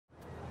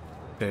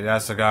Okay,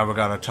 that's the guy we're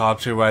gonna talk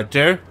to right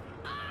there.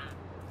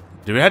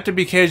 Do we have to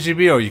be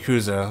KGB or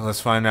Yakuza? Let's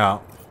find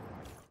out.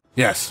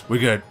 Yes, we're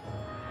good.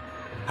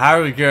 How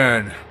are we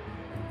good?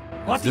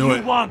 What do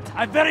you want?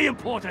 I'm very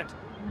important.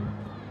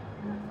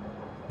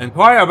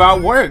 Inquire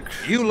about work.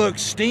 You look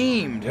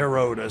steamed,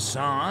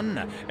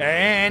 Hiroda-san.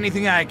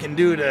 Anything I can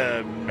do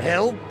to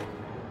help?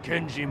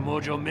 Kenji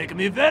Mojo make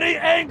me very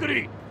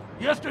angry.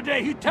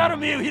 Yesterday he tell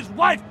me his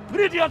wife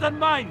prettier than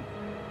mine.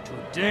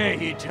 Today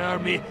he tell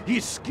me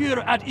his skill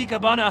at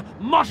Ikebana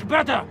much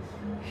better.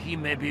 He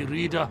may be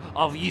leader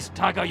of East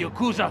Tiger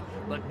Yakuza,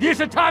 but this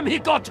time he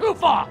got too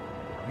far.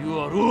 You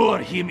lure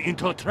him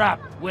into a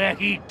trap where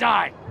he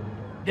die.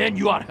 Then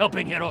you are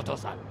helping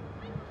Hiroto-san.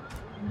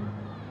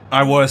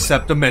 I will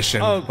accept the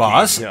mission,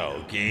 boss.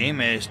 Okay,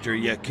 Mr.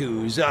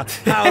 Yakuza.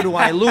 How do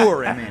I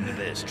lure him into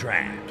this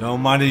trap?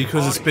 Don't mind the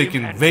Yakuza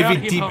speaking very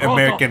deep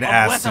American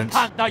accent.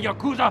 The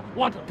Yakuza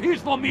want a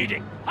peaceful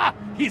meeting. Ha!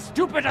 He's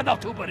stupid enough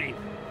to believe.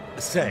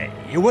 Say,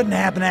 you wouldn't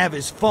happen to have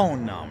his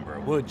phone number,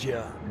 would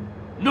you?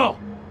 No.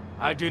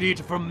 I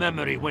delete from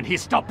memory when he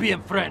stopped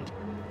being friend.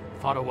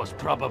 Father was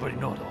probably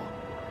Nodo.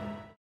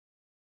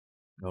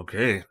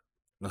 Okay.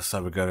 Looks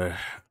like we gotta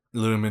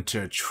lure him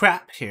into a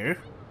trap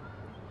here.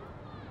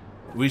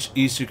 Reach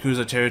East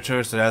Yakuza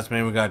territory, so that's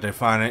mean we gotta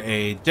define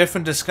a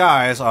different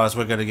disguise, or else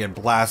we're gonna get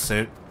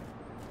blasted.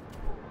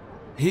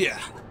 Here.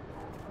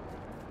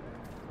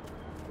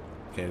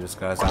 Okay, this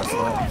guy's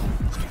outside.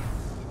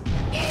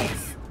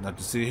 Nothing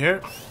to see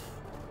here.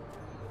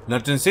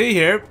 Nothing to see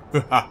here.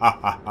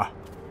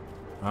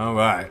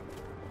 Alright.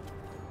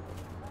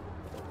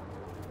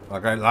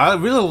 Like I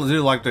really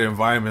do like the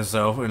environments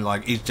though, in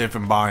like each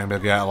different biome. You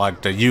got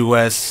like the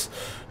US,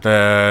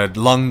 the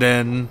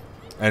London,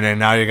 and then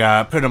now you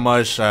got pretty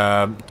much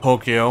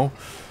Tokyo.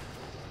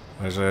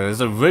 It's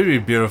a really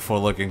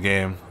beautiful looking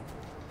game.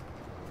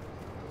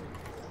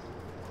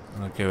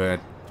 Okay, I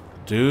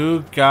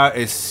do got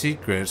a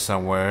secret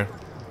somewhere.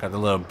 Got the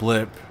little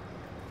blip.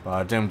 But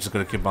I think I'm just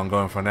gonna keep on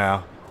going for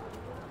now.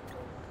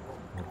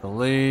 The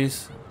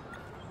police.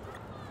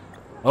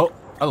 Oh,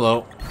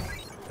 hello.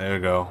 There we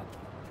go.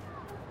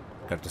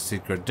 Got the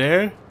secret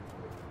there.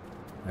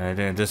 And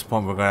then at this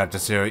point we're gonna have to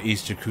see our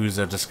East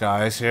Yakuza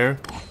disguise here.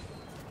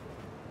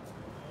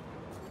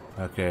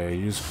 Okay,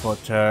 use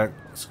contact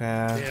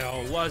scan.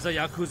 There was a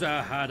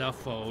Yakuza had a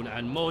phone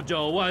and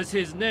Mojo was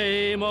his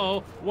name.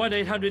 Oh,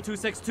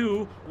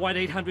 1-800-262,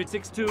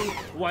 1-800-62,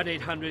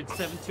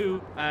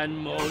 1-800-72,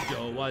 and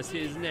Mojo was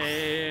his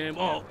name.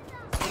 Oh.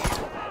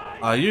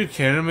 Are you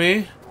kidding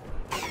me?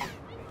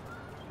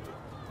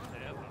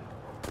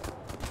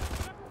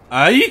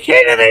 Are you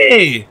kidding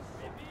me?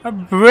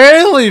 I'm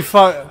really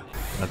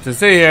Nothing to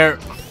see here.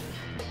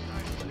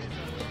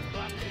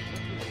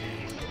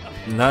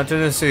 Nothing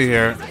to see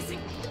here.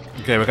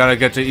 Okay, we gotta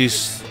get to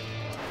East.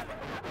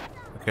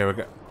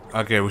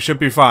 Okay, we should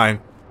be fine.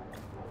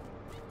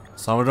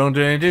 Someone don't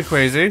do anything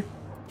crazy.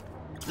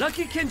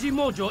 Lucky Kenji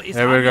Mojo is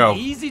go. an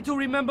easy to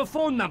remember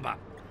phone number.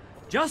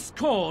 Just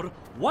call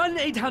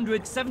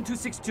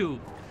 1-800-7262.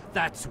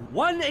 That's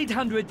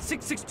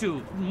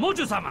 1-800-662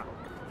 Mojo-sama.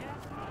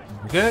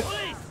 Okay.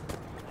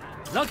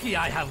 Lucky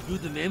I have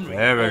good memory.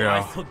 There we go.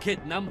 I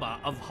forget number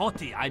of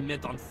hottie I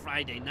met on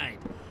Friday night.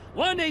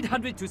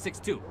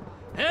 1-800-262.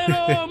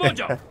 Hello,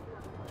 Mojo.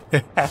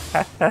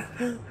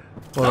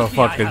 What a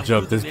fucking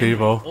joke, these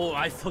people. Oh,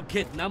 I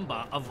forget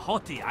number of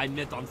hottie I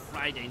met on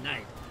Friday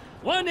night.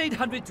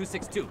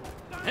 1-800-262.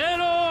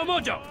 Hello,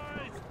 Mojo.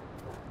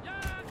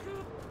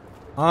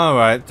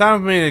 Alright,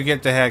 time for me to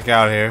get the heck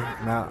out of here.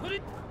 Now.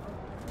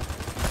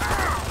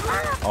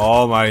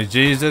 Oh my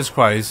Jesus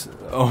Christ.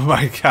 Oh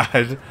my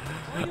God.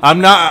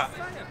 I'm not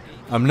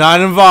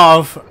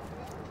involved.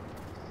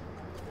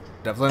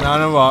 Definitely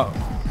not involved.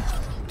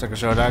 Take a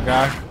shot at that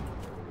guy.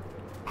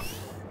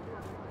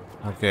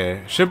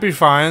 Okay, should be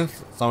fine.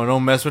 Someone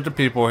don't mess with the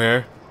people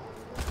here.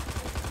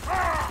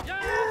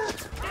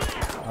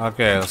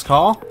 Okay, let's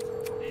call.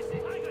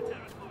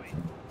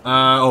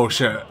 Oh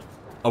shit.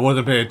 I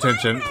wasn't paying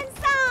attention.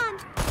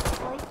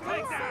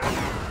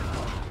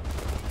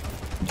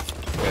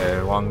 Okay,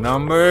 wrong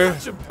number.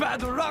 Such a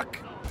bad luck.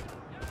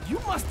 You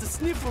must have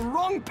sniffed the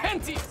wrong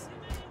panties.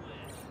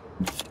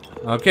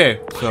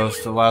 Okay, so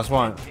it's the last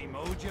one.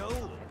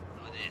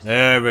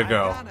 There we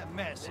go.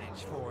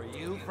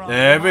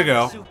 There we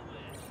go.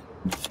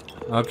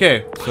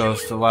 Okay, so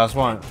it's the last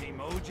one.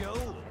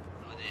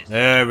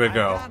 There we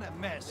go.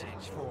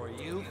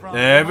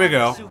 There we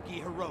go.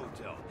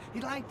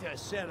 He'd like to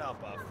set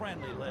up a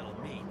friendly little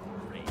meet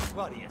and greet.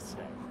 What do you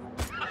say?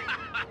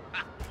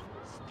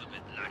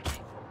 Stupid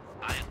Lucky.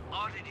 I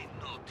already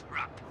know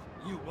trap.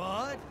 You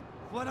what?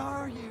 What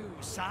are you,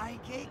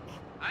 psychic?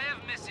 I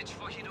have message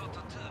for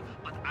Hiroto too,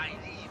 but I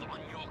leave on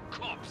your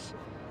corpse.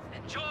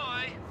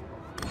 Enjoy!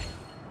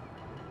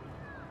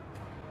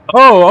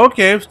 Oh,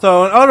 okay,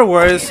 so in other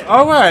words,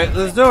 alright,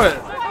 let's do it.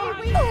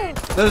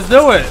 Let's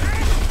do it.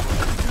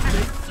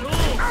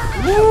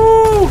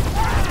 Woo!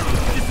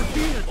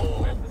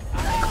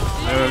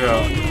 There we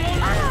go.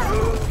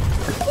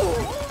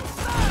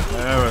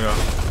 There we go.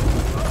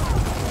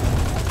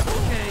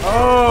 Okay,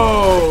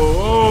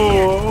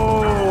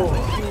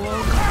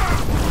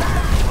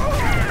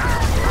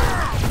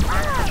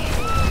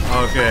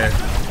 Okay.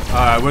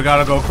 Alright, we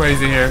gotta go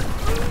crazy here.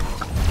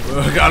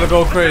 We gotta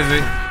go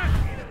crazy.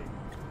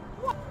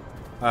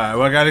 Alright,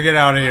 we gotta get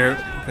out of here.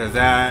 Because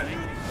that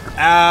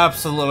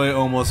absolutely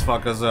almost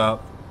fucked us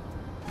up.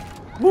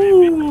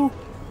 Woo!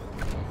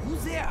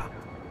 Who's there?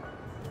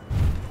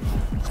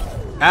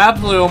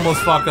 Absolutely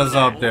almost fucked us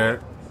up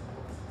there.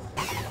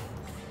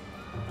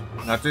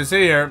 Nothing to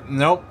see here.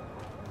 Nope.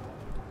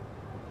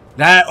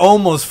 That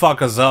almost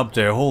fucked us up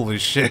there. Holy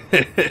shit.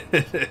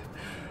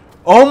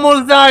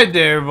 Almost died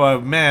there,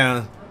 but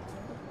man.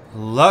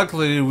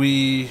 Luckily,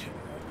 we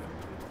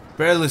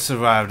barely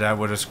survived that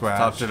with a scratch.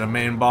 Talk to the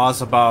main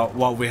boss about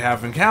what we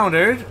have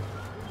encountered.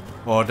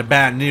 Or the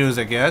bad news,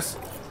 I guess.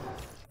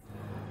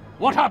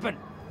 What happened?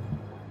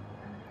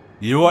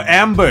 You were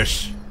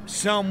ambushed.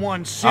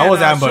 Someone set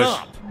was us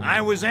ambushed. up.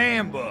 I was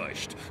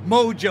ambushed.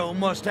 Mojo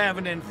must have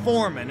an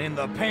informant in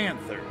the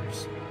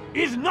Panthers.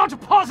 Is not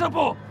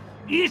possible!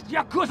 East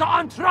Yakuza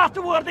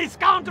untrustworthy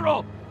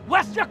scoundrel!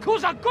 West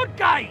Yakuza good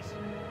guys!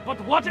 But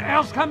what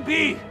else can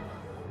be?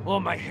 Oh,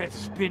 my head's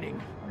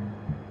spinning.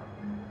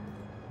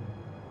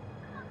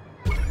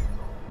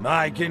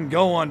 I can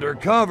go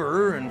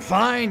undercover and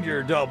find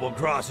your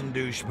double-crossing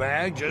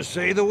douchebag. Just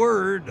say the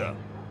word.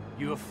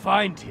 You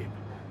find him.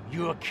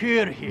 You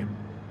kill him.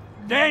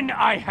 Then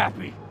I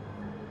happy.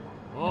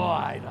 Oh,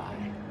 I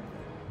lie.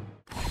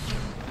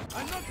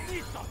 I'm not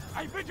Lisa.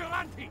 I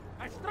vigilante.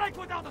 I strike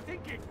without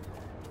thinking.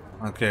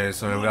 Okay,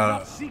 so we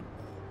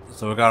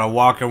gotta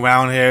walk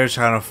around here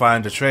trying to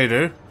find the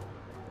trader.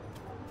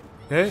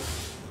 Okay.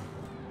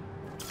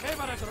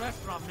 Favorite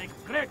restaurant makes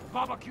great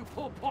barbecue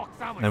pulled pork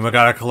sandwich. And we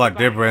gotta collect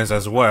their brains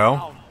as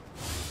well.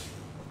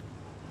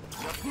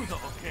 Yakuza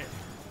okay,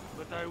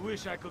 but I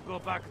wish I could go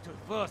back to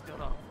first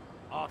round.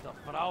 Out of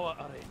flower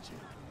arranging.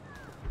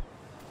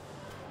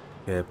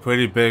 Yeah,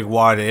 pretty big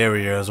wide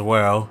area as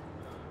well.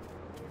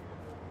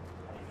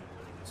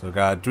 So we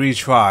got 3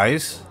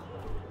 tries.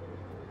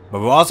 But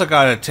we also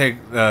gotta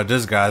take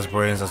this guy's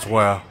brains as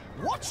well.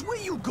 Watch where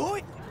you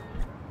going.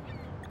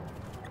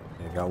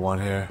 Okay, got one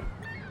here.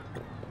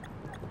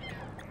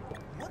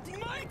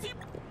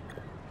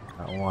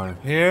 Got one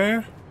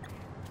here.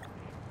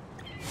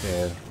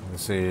 Okay,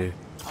 let's see.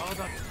 How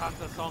does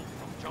Santa song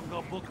from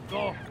Jungle Book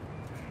go?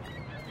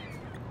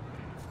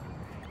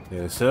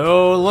 Yeah,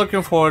 so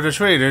looking for the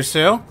trader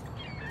still.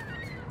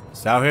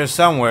 It's out here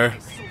somewhere.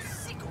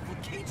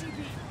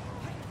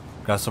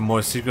 Got some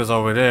more secrets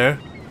over there.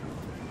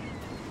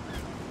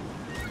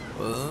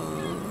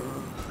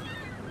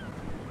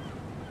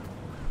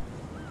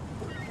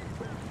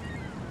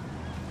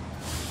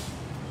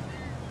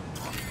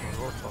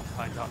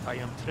 Find out I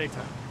am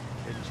traitor.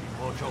 Kenji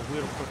Mojo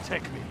will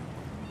protect me.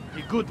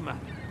 The good man.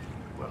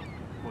 Well,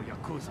 for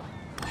Yakuza.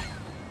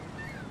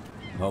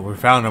 Well, we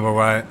found him,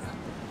 alright.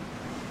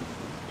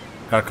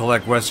 Gotta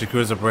collect West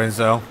Yakuza brains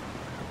though.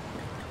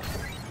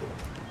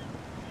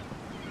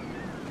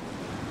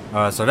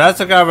 Alright, so that's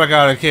the guy we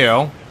gotta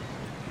kill.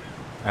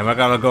 And we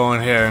gotta go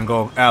in here and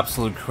go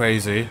absolute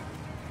crazy.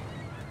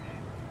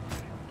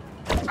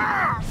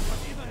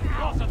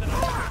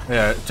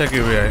 Yeah, take it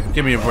away.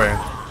 Give me your brain.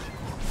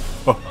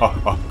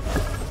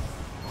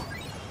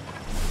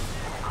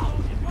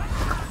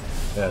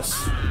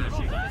 Yes.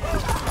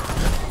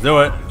 Do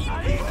it.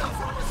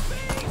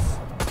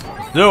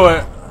 Do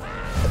it.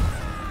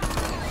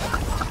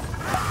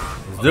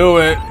 Do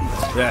it.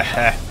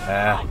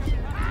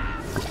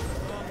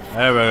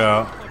 There we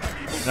go.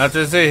 Nothing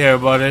to see here,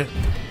 buddy.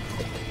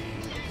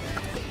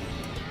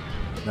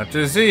 Nothing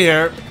to see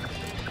here.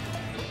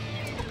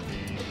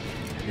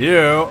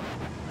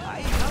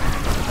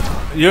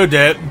 You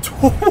did.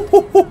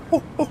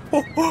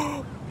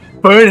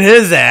 Burn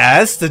his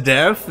ass to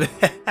death.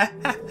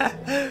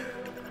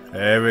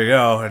 There we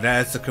go. And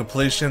that's the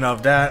completion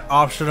of that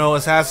optional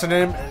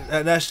assassination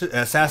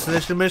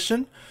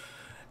mission.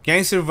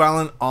 Gangster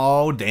violent.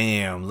 Oh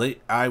damn.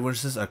 Late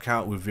eyewitnesses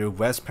account revealed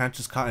West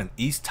Panthers caught in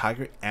East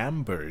Tiger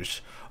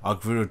ambush. Our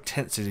brutal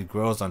intensity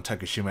grows on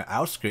Takashima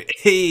outskirts.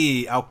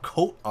 Hey, our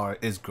coat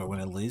art is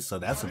growing at least, so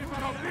that's a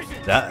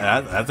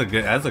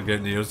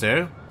good news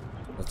there.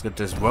 Let's get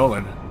this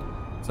rolling.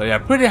 So yeah,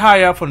 pretty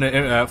high up from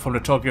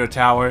the Tokyo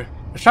Tower.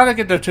 I was trying to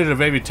get there to the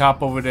very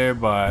top over there,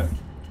 but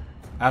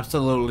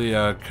absolutely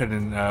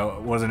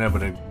wasn't able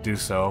to do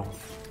so,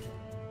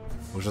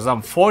 which is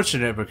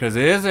unfortunate because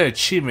it is an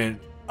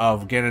achievement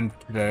of getting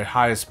to the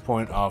highest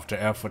point of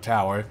the Eiffel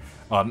Tower,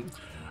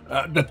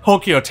 the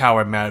Tokyo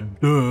Tower, man.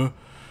 Duh.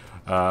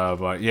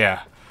 But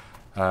yeah,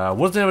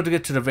 wasn't able to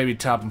get to the very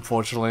top,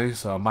 unfortunately.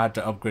 So I might have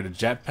to upgrade a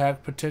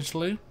jetpack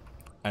potentially.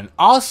 And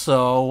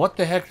also, what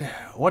the heck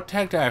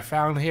did I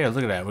found here?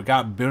 Look at that. We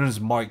got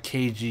buildings marked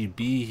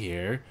KGB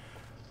here.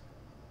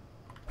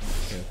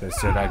 Okay,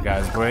 so that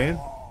guy's brain.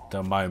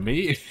 Don't mind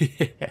me.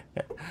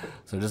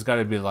 So this got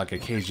to be like a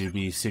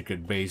KGB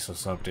secret base or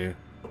something.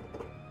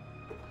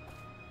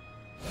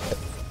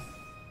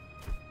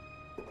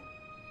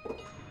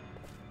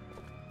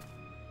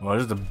 Well,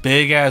 there's a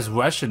big ass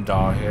Russian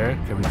doll here.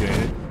 Can we get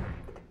it?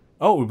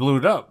 Oh, we blew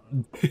it up.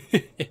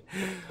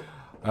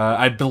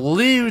 I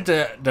believe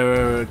that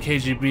the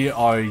KGB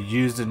are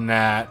using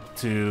that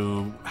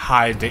to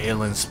hide the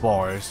alien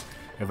spores,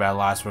 if I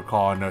last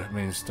recall in the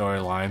main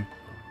storyline.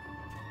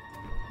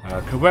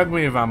 Correct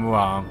me if I'm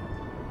wrong.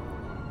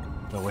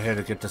 So we're here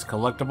to get this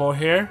collectible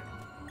here.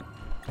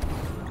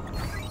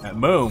 And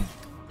boom.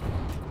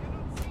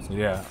 So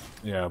yeah,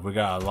 we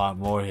got a lot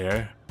more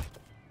here.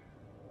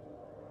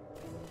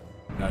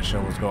 Not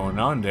sure what's going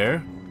on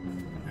there.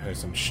 There's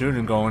some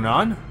shooting going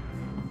on.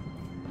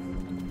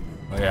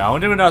 But yeah, I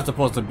don't even know if I'm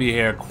supposed to be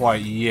here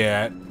quite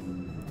yet.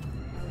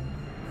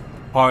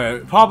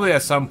 Probably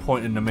at some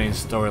point in the main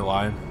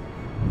storyline.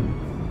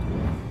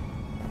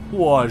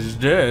 What is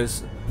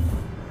this?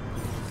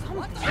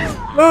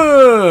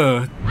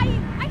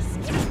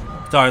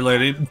 Sorry,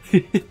 lady.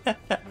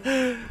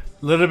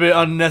 Little bit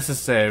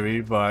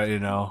unnecessary, but you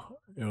know,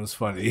 it was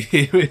funny.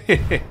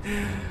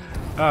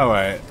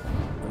 Alright,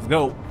 let's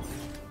go.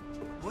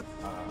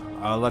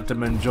 I'll let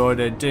them enjoy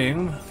their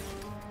ding.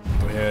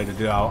 We're here to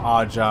do our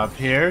odd job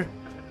here.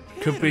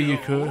 Could be you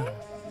could.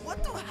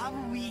 What do have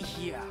we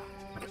here?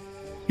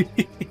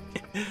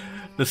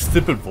 The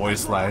stupid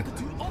voice line.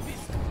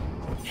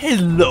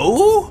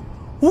 Hello?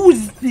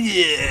 Who's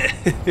there?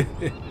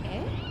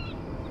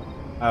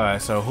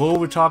 Alright, so who are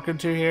we talking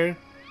to here?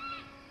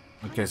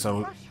 Okay,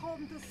 so...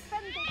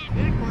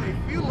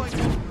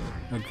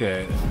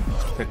 Okay,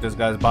 pick this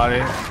guy's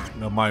body.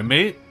 No mind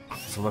me.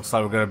 So looks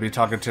like we're gonna be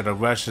talking to the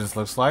Russians,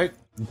 looks like.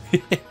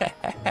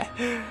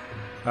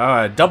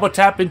 Alright, double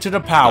tap into the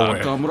power.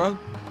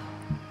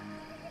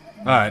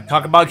 Alright,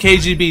 talk about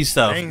KGB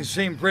stuff. Things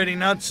seem pretty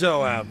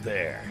nutso out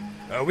there.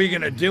 Are we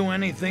gonna do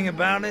anything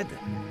about it?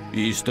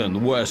 East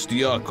and West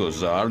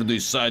Yakuza are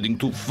deciding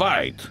to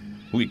fight.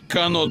 We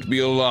cannot be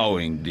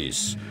allowing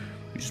this.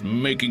 It's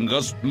making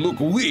us look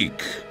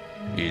weak.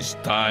 It's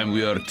time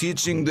we are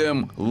teaching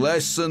them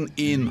lesson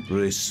in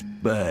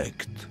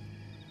respect.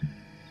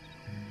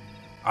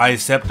 I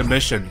accept the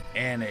mission.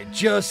 And it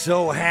just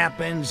so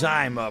happens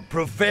I'm a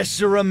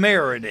professor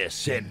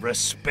emeritus at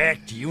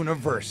Respect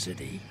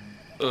University.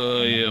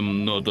 I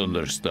am not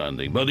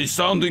understanding, but it's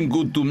sounding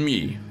good to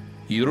me.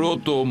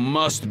 Hiroto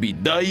must be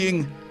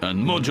dying,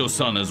 and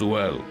Mojo-san as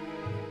well.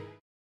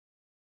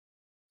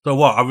 So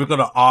what, are we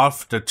gonna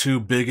off the two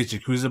biggest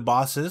Yakuza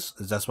bosses?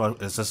 Is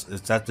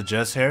that the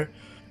gist here?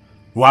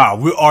 Wow,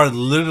 we are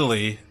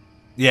literally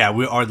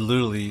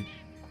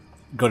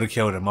gonna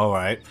kill them,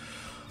 alright.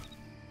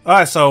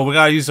 Alright, so we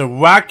gotta use a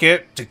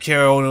rocket to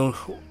kill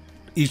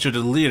each of the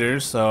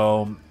leaders,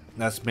 so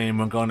that's mean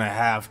we're gonna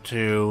have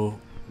to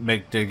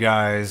make the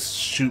guys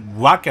shoot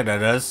rocket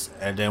at us,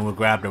 and then we'll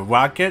grab the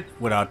rocket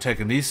with our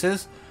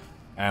telekinesis,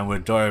 and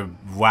we'll throw it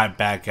right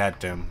back at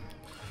them.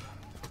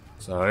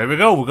 So there we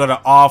go, we're gonna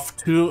off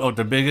two of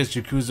the biggest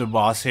Yakuza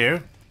boss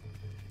here.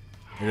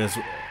 It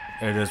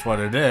is what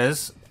it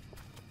is.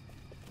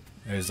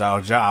 It's our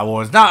job.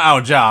 Well, it's not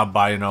our job,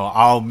 but you know,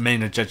 our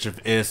main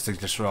objective is to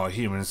destroy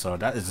humans, so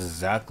that is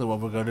exactly what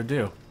we're gonna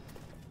do.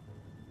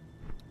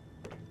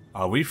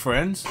 Are we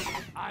friends?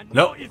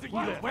 Nope.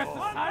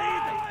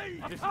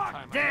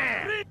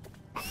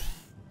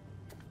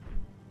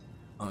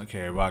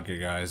 Okay, rocket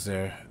guys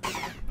there.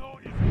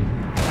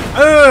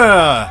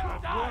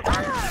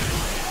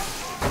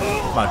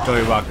 Come on, throw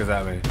your rockets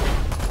at me.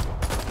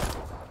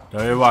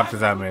 Throw your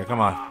rockets at me, come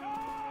on.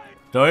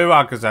 Throw your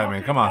rockets at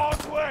me, come on.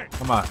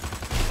 Come on.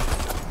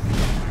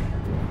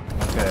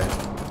 Okay.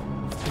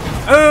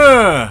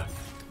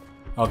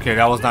 Okay,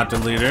 that was not the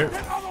leader.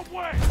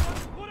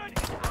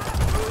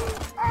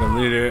 The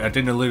leader, I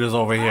think the leader's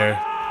over here.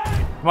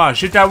 Come on,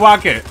 shoot that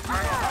rocket.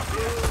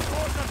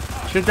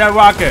 Shoot that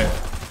rocket.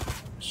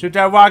 Shoot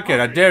that rocket,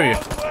 I dare you.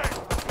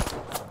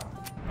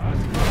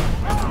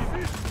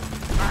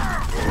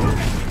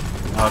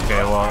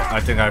 Okay, well, I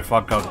think I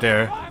fucked up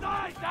there.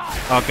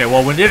 Okay,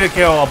 well, we need to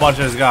kill a bunch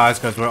of these guys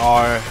because we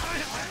are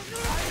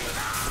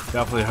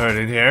definitely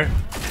hurting here.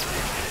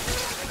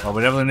 Well,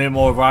 we definitely need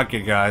more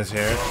rocket guys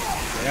here.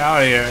 Get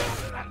out of here.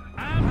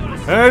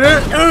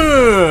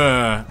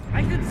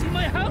 I can see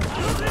my house.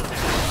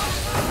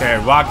 Okay,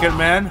 Rocket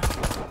Man.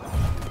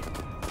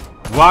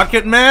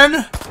 Rocket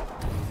Man?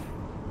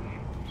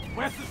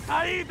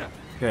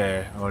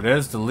 Okay, well,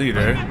 there's the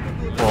leader.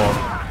 Well,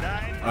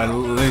 at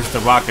least the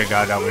rocket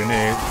guy that we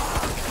need.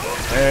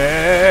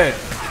 Hey!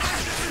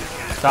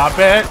 Stop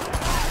it!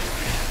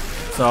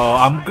 So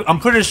I'm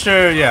pretty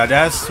sure, yeah,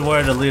 that's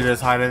where the leader is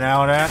hiding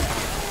out at.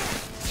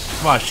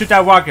 Come on, shoot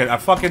that rocket! I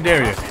fucking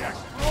dare you.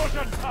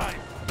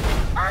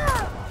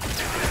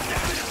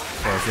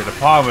 Okay, see, the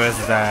problem is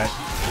that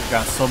we've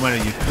got so many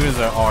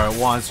Yakuza all at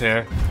once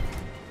here.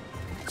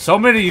 So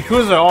many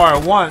Yakuza all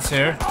at once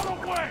here.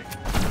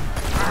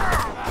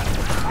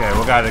 Okay,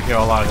 we gotta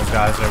kill a lot of these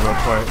guys here real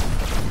quick.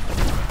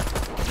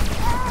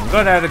 I'm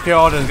gonna have to kill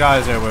all these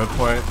guys here real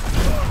quick.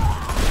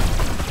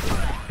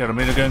 Kill the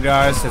minigun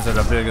guys, is it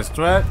the biggest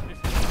threat?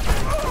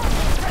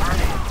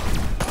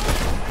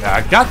 Yeah,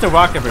 I got the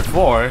rocket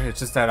before, it's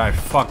just that I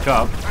fucked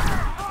up.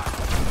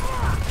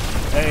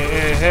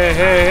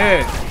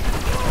 Hey.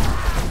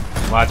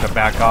 We'll have to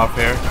back off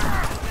here.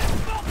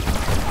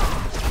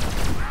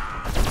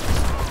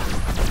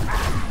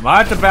 We'll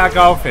have to back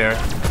off here.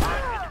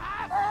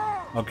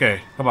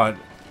 Okay, come on.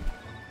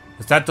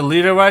 Is that the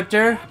leader right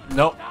there?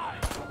 Nope.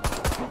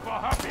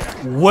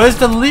 Where's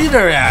the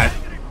leader at?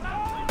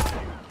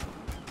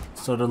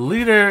 So the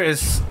leader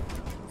is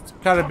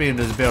gotta be in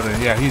this building.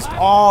 Yeah, he's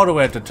all the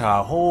way at the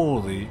top.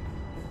 Holy.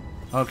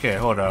 Okay,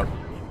 hold up.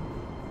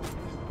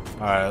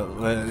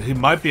 Alright, he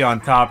might be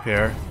on top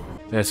here.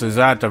 Yeah, so he's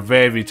at the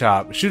very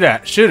top. Shoot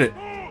it! Shoot it!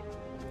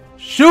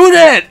 Shoot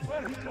it!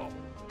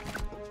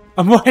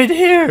 I'm right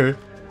here!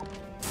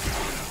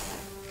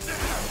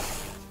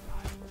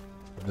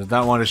 Does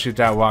not want to shoot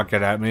that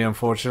rocket at me,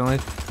 unfortunately.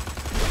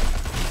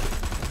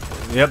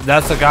 Yep,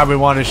 that's the guy we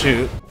want to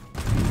shoot.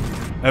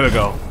 There we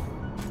go.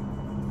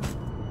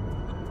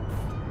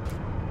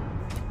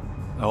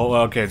 Oh,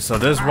 okay, so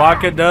this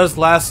rocket does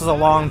last us a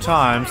long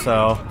time,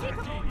 so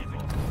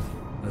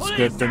that's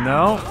good to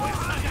know.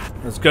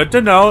 That's good to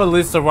know. At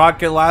least the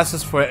rocket lasts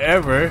us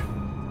forever.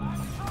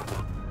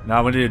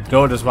 Now we need to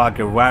throw this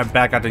rocket right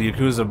back at the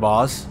Yakuza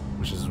boss,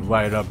 which is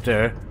right up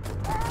there.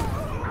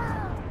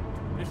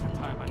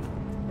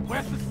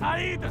 Where's the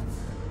side?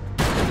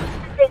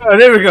 Oh,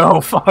 there we go.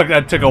 Fuck,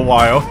 that took a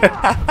while.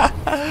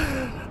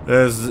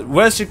 There's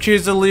West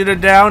Yakuza leader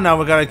down. Now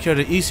we gotta kill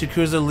the East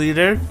Yakuza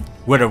leader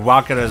with a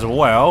rocket as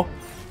well,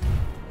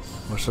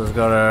 which is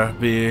gonna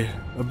be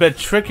a bit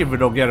tricky if we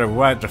don't get it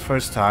right the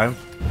first time,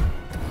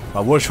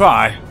 but we'll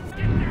try.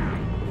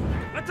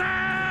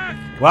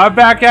 Attack! Right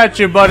back at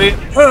you, buddy.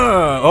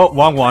 Oh,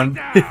 wrong one.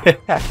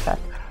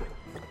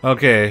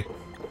 Okay,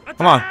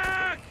 come on.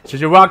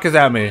 Shoot your rockets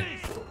at me.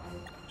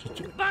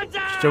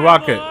 Shoot your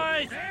rocket.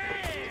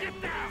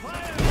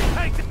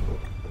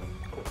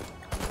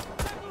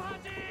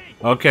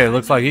 Okay,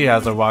 looks like he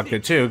has a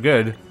rocket too.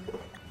 Good.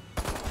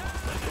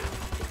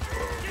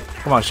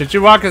 Come on, shoot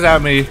your rockets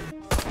at me.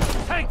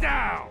 Take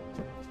down!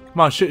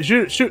 Come on, shoot.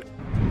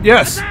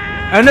 Yes.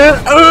 And then,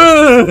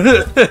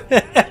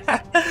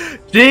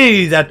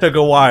 jeez, that took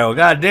a while.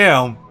 God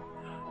damn.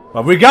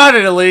 But we got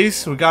it at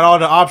least. We got all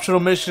the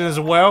optional missions as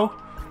well.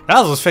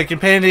 That was a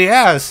freaking pain in the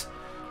ass.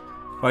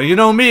 But you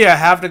know me, I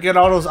have to get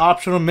all those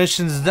optional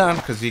missions done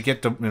because you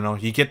get the,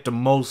 you get the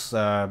most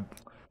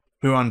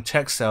here on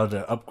tech cell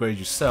to upgrade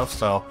yourself.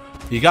 So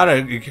you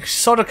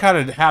sort of kind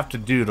of have to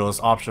do those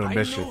optional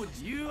missions.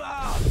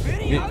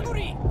 Very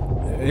ugly.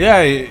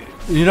 Yeah,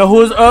 you know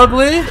who's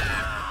ugly?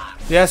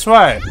 That's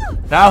right.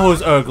 Now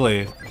who's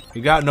ugly?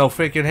 You got no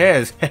freaking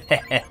hairs.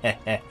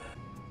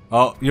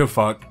 Oh, you're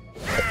fucked.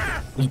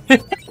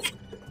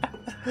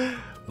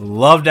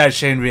 Love that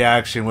chain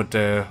reaction with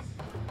the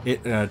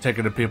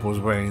taking the people's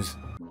brains.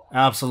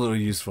 Absolutely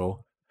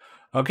useful.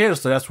 Okay,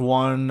 so that's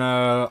one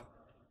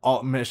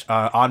odd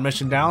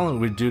mission down.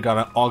 We do got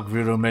an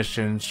Auguro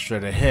mission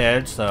straight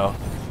ahead, so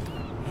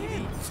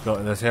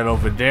let's head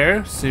over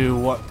there, see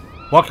what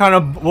kind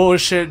of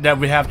bullshit that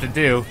we have to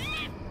do,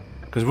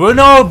 because we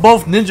know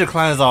both ninja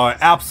clans are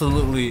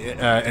absolutely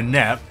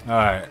inept.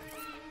 Alright,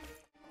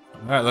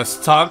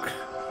 let's talk.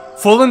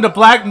 Fooling the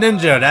black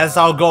ninja, that's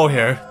our goal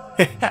here.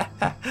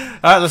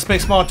 Alright, let's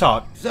make small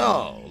talk.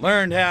 So,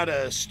 learned how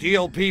to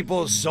steal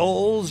people's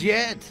souls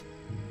yet?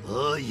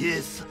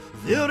 Yes,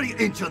 very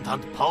ancient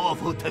and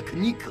powerful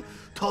technique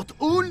taught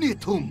only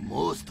to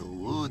most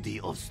worthy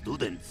of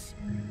students.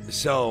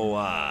 So,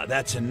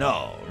 that's a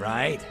no,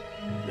 right?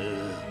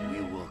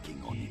 We're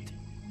working on it.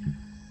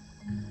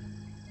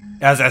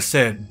 As I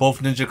said,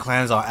 both ninja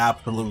clans are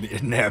absolutely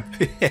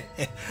inept.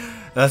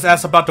 Let's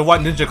ask about the White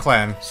Ninja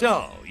Clan.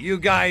 So, you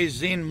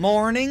guys in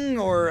mourning,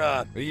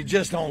 or you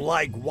just don't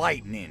like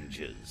white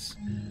ninjas?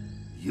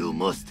 You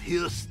must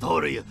hear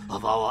story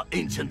of our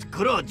ancient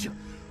grudge.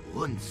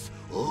 Once,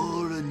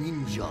 all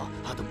ninja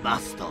had a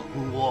master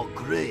who wore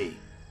gray.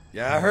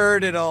 Yeah, I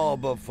heard it all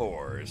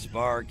before,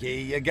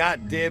 Sparky. You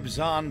got dibs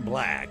on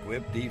black,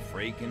 whip-de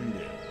freaking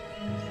do.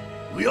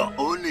 We are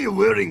only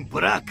wearing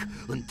black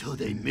until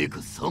they make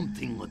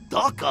something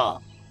darker.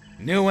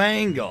 New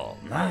angle,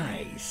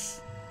 nice.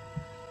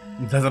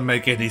 Doesn't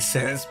make any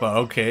sense, but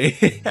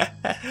okay.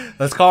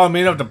 Let's call a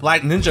meeting of the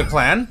Black Ninja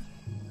Clan.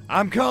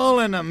 I'm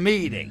calling a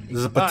meeting.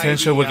 There's a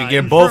potential we could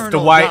get both the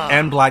White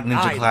and Black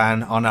Ninja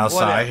Clan on our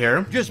side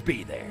here. Just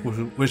be there.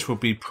 Which would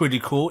be pretty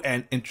cool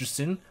and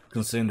interesting,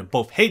 considering they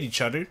both hate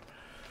each other.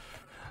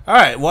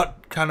 Alright,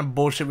 what kind of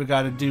bullshit we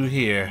gotta do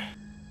here?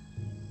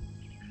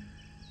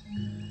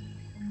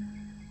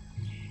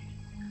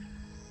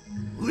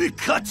 We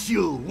catch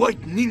you,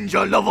 white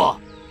ninja lover!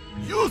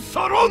 You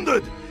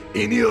surrounded!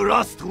 Any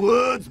last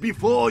words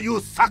before you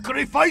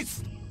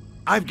sacrifice?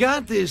 I've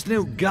got this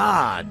new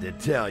god to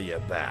tell you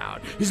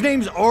about. His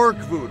name's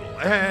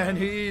Orkvoodle, and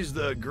he's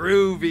the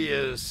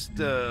grooviest,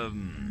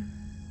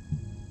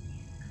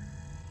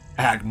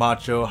 Act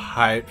macho,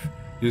 hype,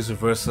 use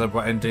reverse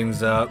celebrate, and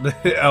things up.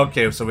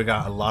 Okay, so we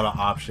got a lot of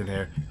option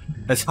here.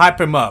 Let's hype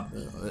him up.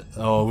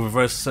 Oh,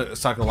 reverse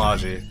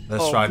psychology.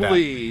 Let's try that.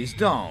 Please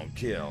don't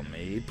kill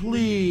me.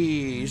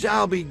 Please,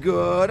 I'll be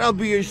good. I'll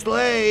be your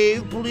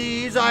slave.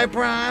 Please, I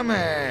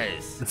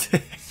promise.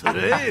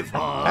 Slave,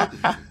 huh?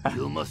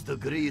 You must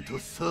agree to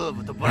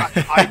serve the Black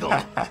Idol,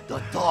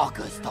 the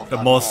darkest of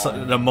them all.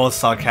 The most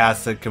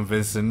sarcastic,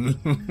 convincing,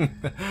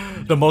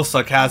 the most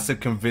sarcastic,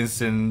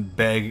 convincing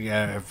beg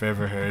I've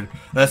ever heard.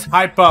 Let's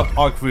hype up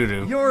Arc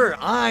Voodoo. Your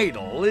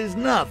idol is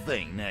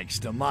nothing next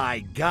to my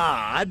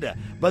god,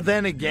 but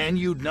then again,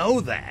 you'd know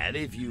that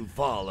if you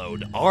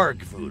followed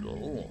Arc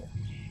Voodoo.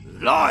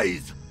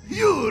 Lies!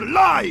 You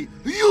lie!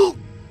 You...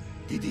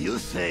 Did you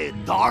say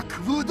Dark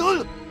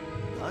Voodoo?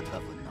 That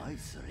have a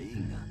nice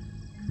ring.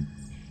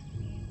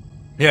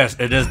 Yes,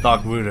 it is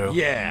Dark Voodoo.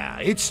 Yeah,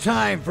 it's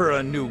time for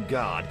a new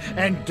god,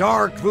 and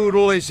Dark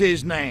Voodoo is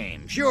his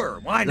name. Sure,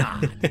 why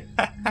not?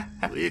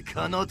 We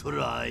cannot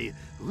lie.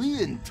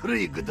 We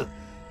intrigued.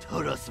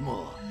 Tell us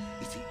more.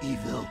 Is he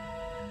evil?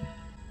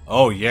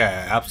 Oh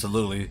yeah,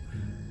 absolutely.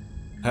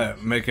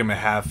 Make him a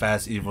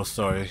half-ass evil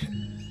story.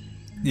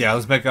 Yeah,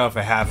 let's make up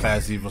a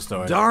half-ass evil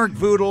story. Dark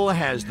Voodoo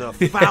has the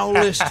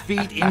foulest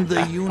feet in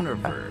the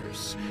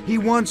universe. He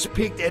once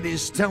picked at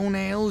his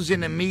toenails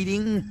in a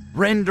meeting,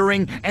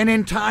 rendering an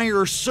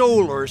entire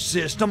solar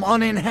system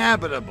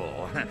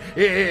uninhabitable.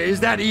 Is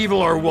that evil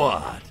or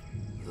what?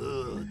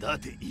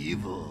 That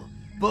evil.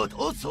 But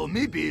also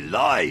maybe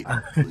lie.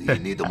 We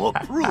need more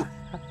proof.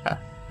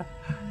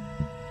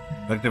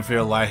 Make them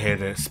feel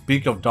lightheaded.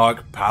 Speak of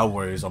dark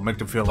powers or make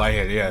them feel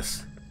lightheaded,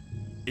 yes.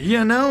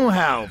 You know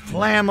how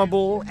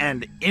flammable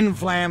and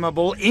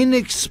inflammable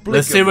inexplicably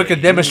Let's see if we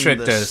can demonstrate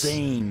the this.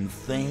 Same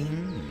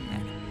thing?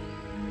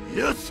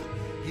 Yes,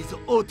 his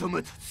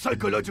ultimate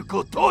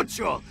psychological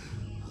torture. Are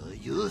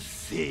you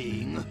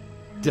saying?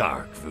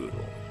 Dark Voodoo.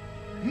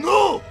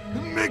 No!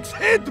 Makes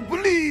head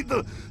bleed!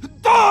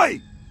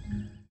 Die!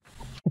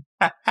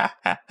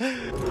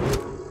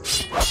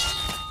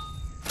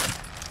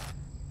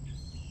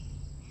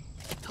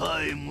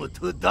 Time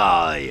to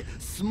die,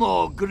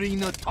 small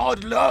green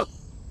toddler!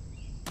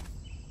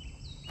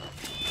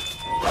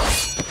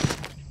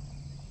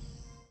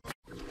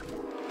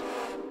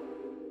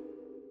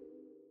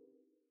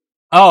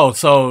 Oh,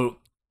 so...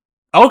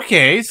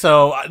 Okay,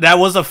 so that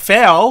was a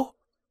fail.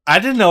 I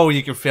didn't know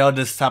you could fail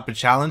this type of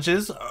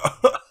challenges.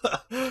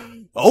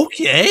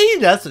 Okay,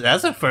 that's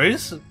a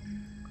first.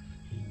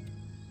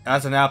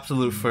 That's an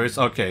absolute first.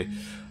 Okay.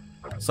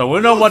 So we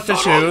know what to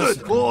choose.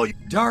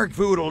 Dark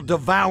Voodoo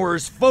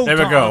devours photons.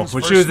 There we go. We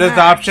for choose this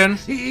snacks. option.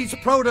 He eats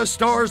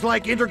protostars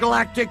like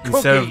intergalactic cookies.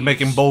 Instead of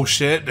making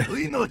bullshit.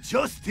 We know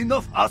just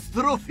enough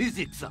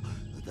astrophysics.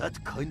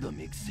 That kinda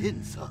makes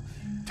sense.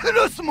 Tell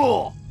us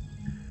more!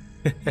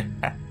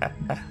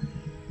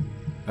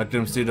 Let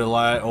them see the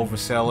light,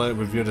 oversell it,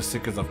 reveal the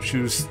secrets of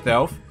true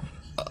stealth.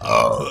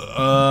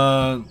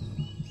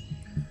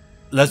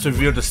 Let's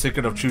reveal the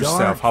secret of true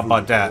stealth. How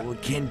about that?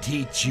 Voodoo can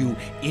teach you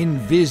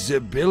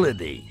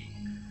invisibility.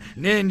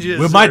 Ninjas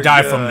We might are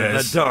die good, from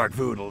this. The Dark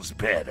Voodoo's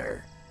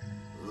better.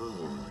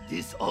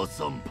 This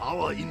awesome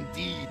power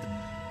indeed.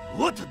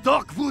 What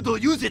Dark Voodoo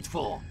use it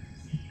for?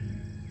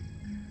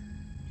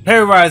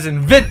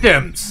 Terrorizing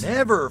victims!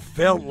 Never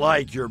felt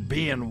like you're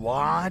being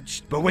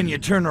watched, but when you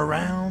turn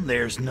around,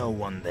 there's no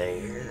one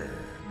there.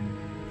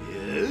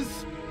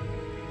 Yes?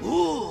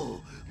 Oh,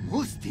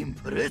 most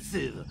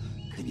impressive.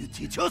 Can you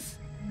teach us?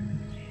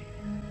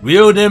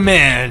 Reel them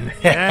in.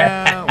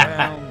 Yeah,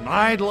 well,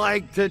 I'd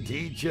like to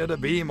teach you to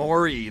be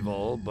more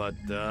evil, but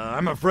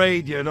I'm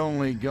afraid you'd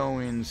only go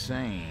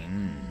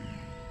insane.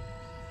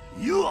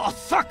 You are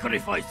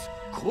sacrifice!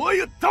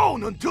 Quiet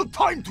down until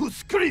time to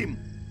scream!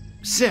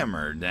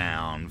 Simmer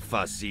down,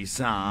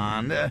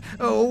 fussy-san.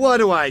 What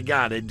do I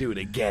gotta do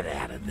to get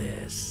out of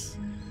this?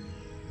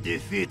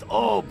 Defeat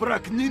all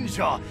Black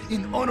Ninja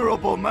in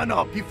honorable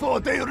manner before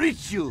they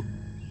reach you!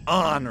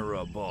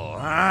 Honorable,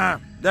 huh?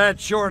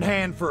 That's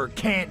shorthand for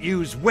can't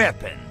use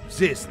weapons,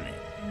 isn't it?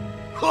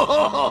 Ha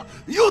ha ha!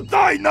 You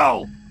die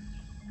now!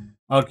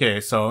 Okay,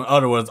 so in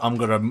other words, I'm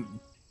gonna...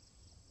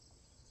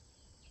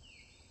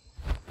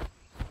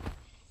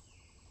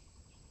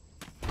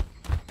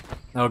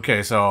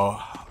 Okay,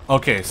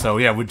 so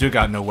yeah, we do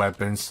got no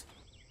weapons.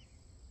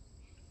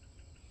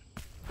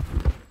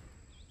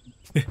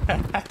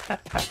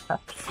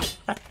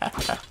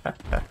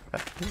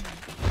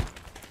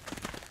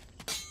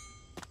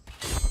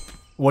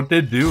 What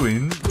they're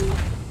doing?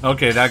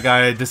 Okay, that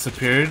guy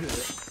disappeared.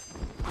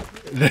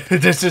 They're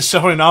just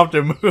showing off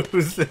their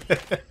moves.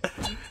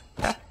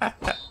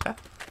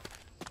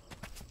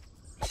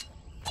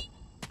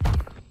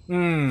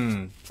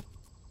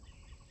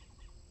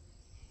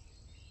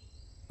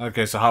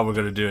 Okay, so how we're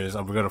gonna do is,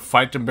 are we gonna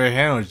fight them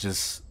bare-handed or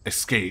just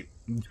escape?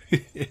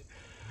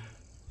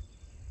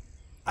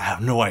 I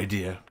have no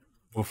idea.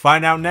 We'll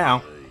find out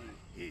now.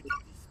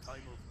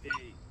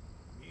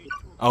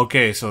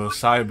 Okay, so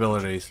side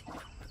abilities.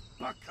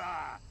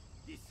 Baka!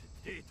 This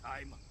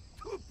daytime,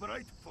 too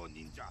bright for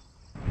ninja.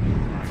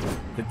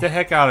 Get the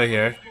heck out of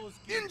here.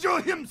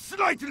 Injure him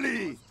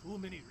slightly!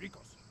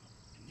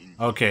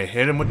 Okay,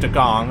 hit him with the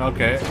gong,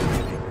 okay.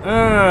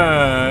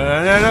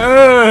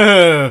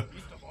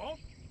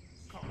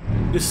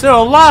 You're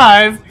still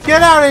alive?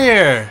 Get out of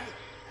here!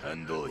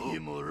 Handle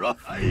him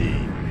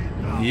roughly.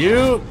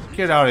 You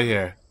get out of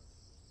here.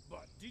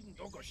 But didn't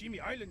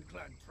Okoshimi Island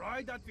clan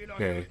try that village?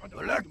 Okay.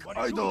 Black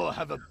Idol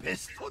have a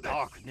best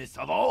darkness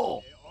of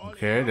all.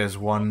 Okay, there's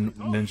one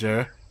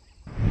ninja.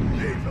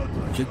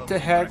 Get the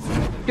heck.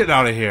 Get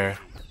out of here.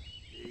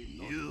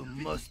 You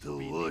must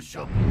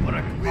worship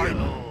Black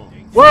Idol.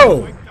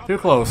 Whoa! Too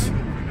close.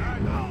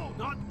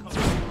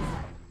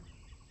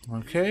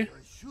 Okay.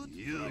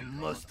 You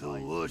must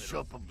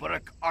worship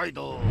Black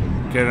Idol.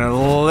 Getting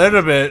a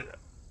little bit.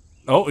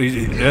 Oh,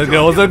 there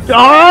goes a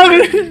dog!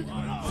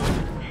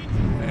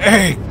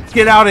 Hey,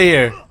 get out of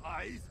here.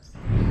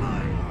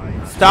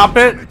 Stop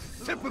it.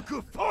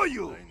 Seppuku for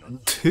you.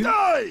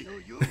 Die.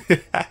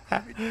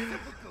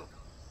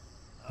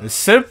 It's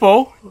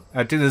simple.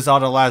 I think this is all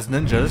the last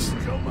ninjas.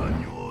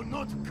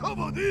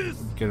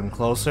 Get him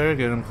closer,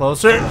 get him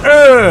closer.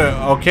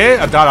 Okay,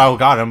 I thought I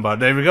got him, but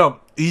there we go.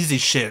 Easy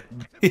shit.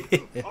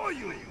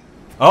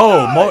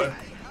 Oh, more.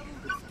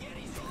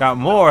 Got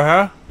more,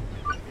 huh?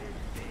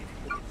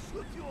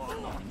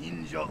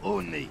 Ninja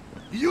only.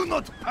 You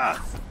not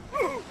pass.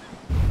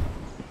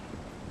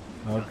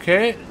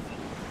 Okay.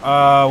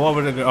 What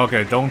would it do?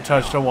 Okay, don't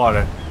touch the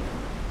water.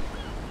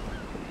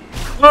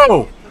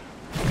 Oh!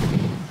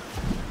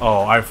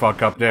 Oh, I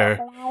fucked up there.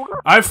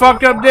 I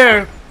fucked up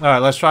there!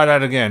 Alright, let's try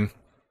that again.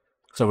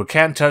 So we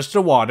can't touch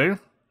the water.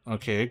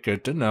 Okay,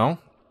 good to know.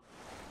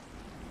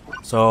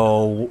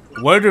 So,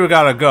 where do we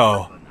gotta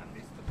go?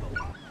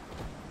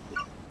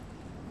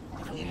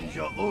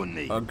 Ninja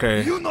only.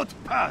 Okay. You not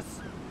pass.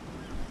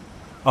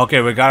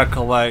 Okay, we gotta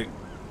collect.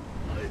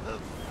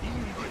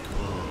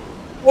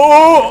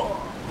 Oh!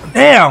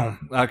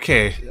 Damn!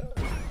 Okay.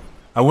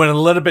 I went a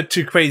little bit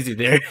too crazy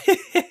there.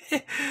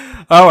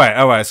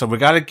 Alright, so we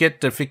gotta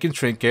get the freaking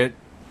trinket.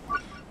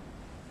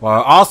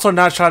 While also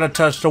not trying to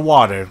touch the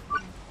water.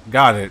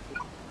 Got it.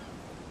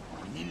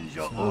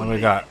 Ninja What do we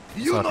got?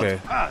 It's You okay.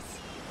 not pass.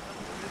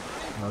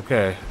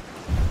 Okay.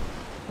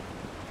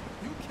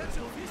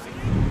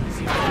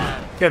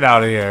 Get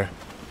out of here.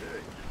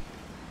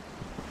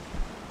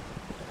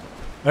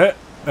 And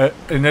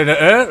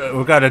then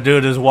we gotta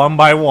do this one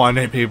by one,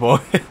 hey people.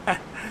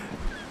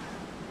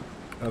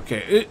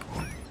 Okay.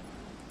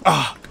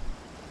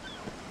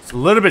 It's a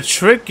little bit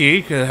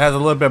tricky because it has a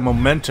little bit of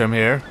momentum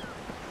here.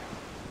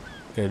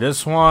 Okay,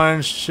 this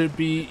one should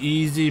be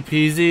easy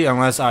peasy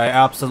unless I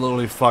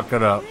absolutely fuck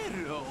it up.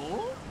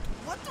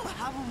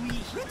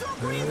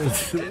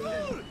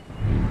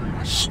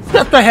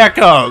 Shut the heck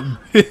up!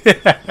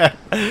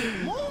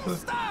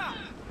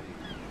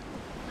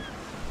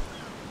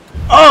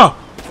 Oh!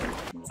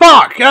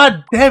 Fuck!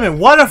 God damn it!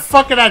 Why the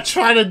fuck did I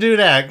try to do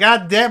that?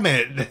 God damn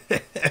it!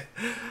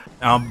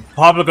 I'm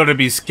probably going to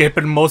be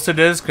skipping most of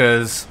this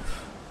because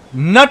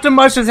nothing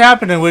much is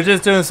happening. We're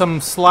just doing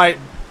some slight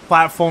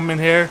platforming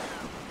here.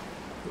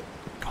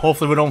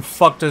 Hopefully we don't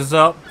fuck this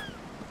up.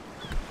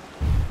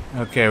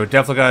 Okay, we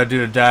definitely got to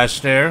do the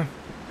dash there.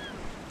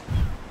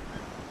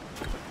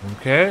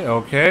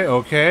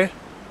 Okay.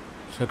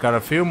 So got a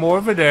few more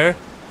over there.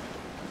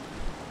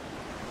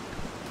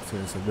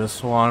 So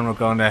this one we're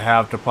going to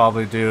have to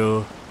probably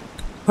do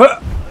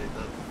the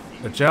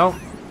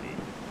jump.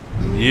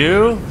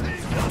 You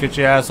get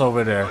your ass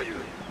over there.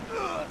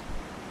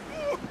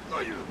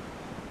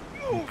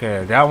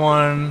 Okay, that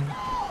one.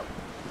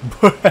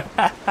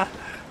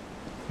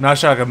 Not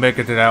sure I can make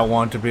it to that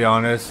one, to be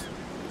honest.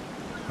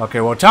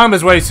 Okay, well, time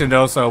is wasting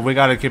though, so we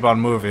gotta keep on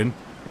moving.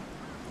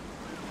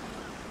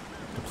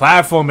 The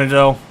platforming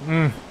though,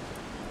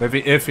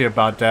 maybe iffy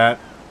about that.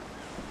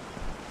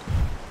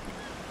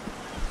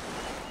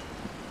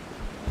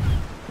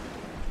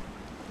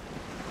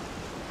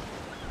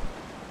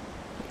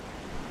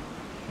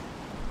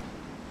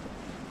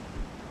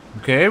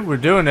 Okay, we're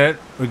doing it.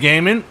 We're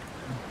gaming.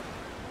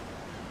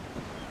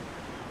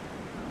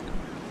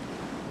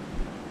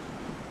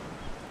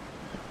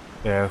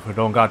 Yeah, we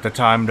don't got the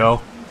time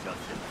though.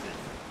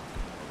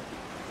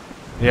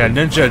 Yeah,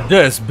 ninja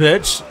this,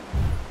 bitch.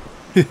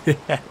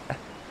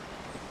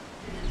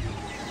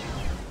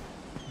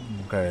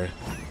 Okay.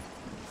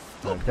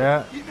 Like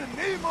that.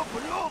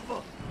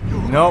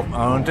 Nope,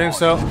 I don't think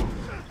so.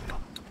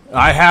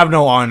 I have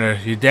no honor.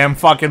 You damn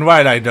fucking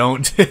right I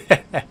don't.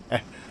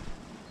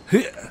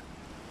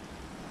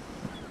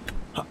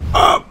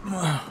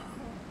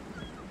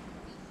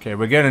 Okay,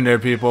 we're getting there,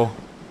 people.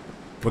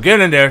 We're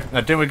getting there.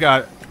 I think we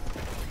got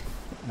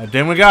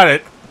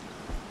it.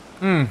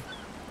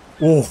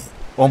 Ooh,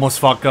 almost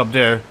fucked up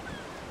there.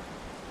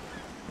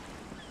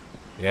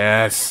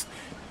 Yes.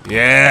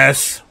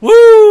 Yes.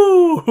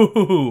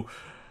 Woo!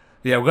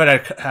 Yeah, we're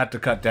gonna have to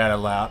cut that a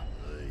lot.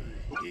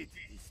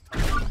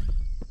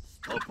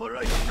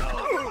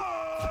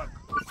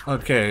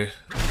 Okay.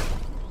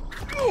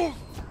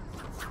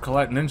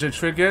 Collect ninja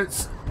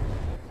trinkets.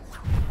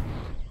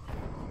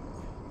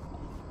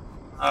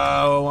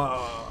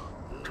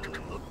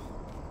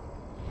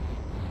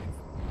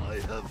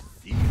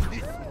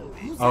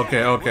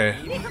 Okay.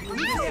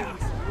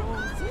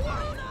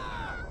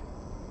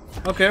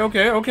 Okay,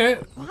 okay, okay.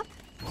 What?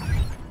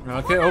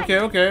 Okay, okay,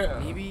 okay.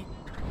 Maybe.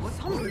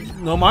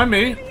 Don't mind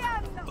me.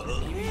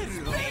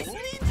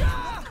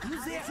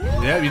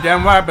 Yeah, you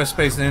damn right, but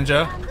Space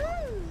Ninja.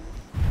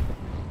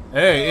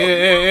 Hey, hey,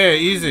 hey, hey,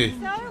 easy.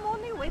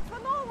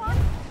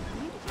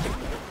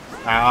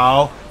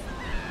 Ow.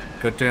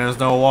 Good thing there's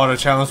no water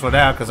challenge for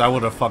that, because I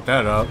would have fucked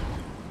that up.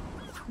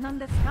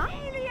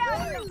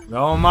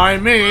 Don't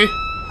mind me.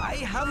 I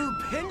have a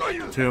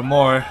pen. 2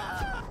 more.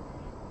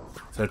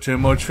 So 2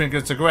 more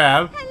trinkets to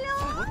grab.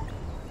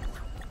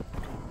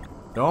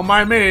 Don't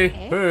mind me.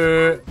 Hey.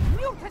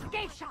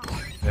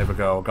 There we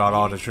go. Got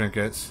all the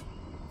trinkets.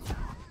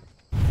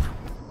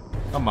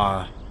 Come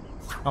on.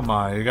 Come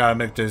on. You gotta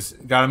make this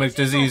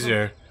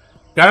easier.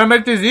 Gotta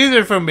make this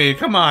easier for me.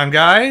 Come on,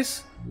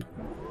 guys.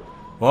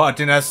 Well, I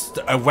think that's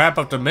a wrap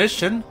up the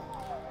mission.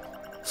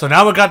 So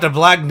now we got the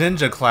Black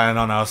Ninja Clan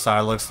on our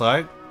side, looks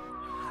like.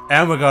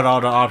 And we got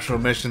all the optional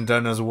missions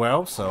done as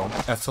well, so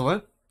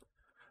excellent.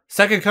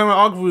 Second Coming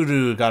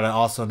Ogvudu got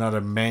also another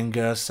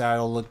manga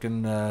style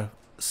looking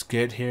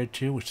skit here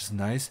too, which is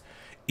nice.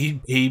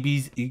 Eat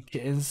babies, eat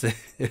kittens.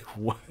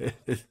 What?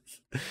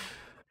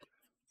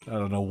 I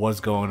don't know what's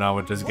going on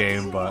with this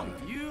game, but...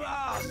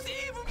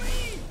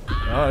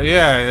 Oh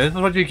yeah, this is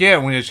what you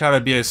get when you try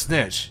to be a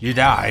snitch. You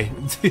die.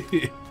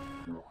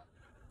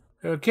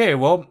 Okay,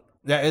 well,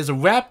 that is a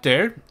wrap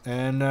there.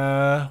 And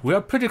we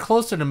are pretty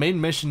close to the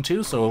main mission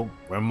too, so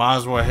we might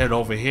as well head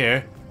over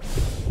here.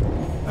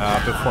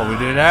 Before we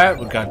do that,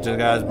 we got this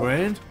guy's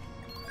brain.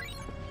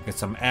 Get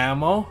some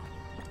ammo.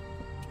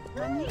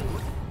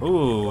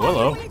 Ooh,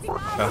 hello.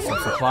 Got some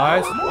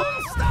supplies.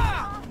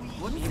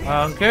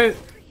 Okay.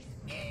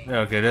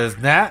 Okay, there's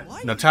Nat.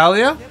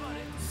 Natalia.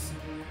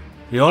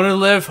 You only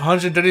live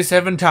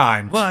 137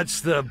 times.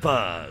 What's the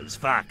buzz,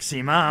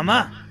 Foxy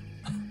Mama?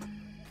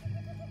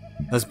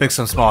 Let's make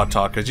some small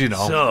talk, cause you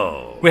know.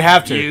 So, we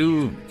have to.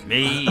 You,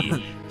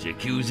 me,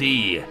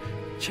 jacuzzi,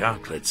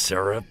 chocolate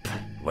syrup.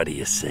 What do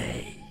you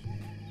say?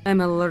 I'm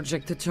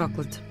allergic to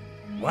chocolate.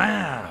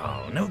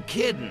 Wow, no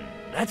kidding.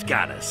 That's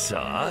gotta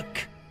suck.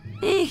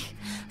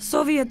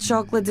 Soviet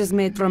chocolate is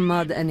made from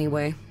mud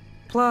anyway.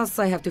 Plus,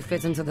 I have to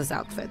fit into this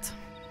outfit.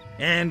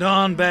 And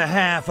on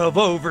behalf of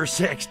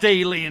oversexed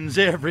aliens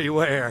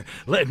everywhere,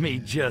 let me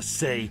just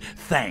say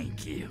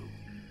thank you.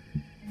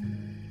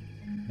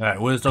 Alright,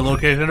 where's the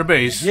location of the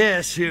base?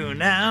 Guess who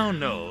now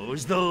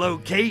knows the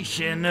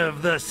location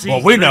of the secret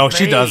Well, we know, base?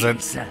 she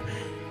doesn't.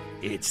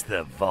 It's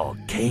the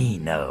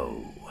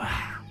volcano.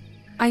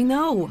 I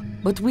know,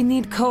 but we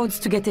need codes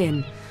to get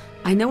in.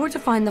 I know where to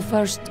find the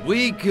first...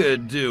 We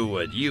could do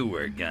what you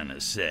were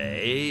gonna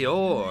say,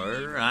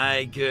 or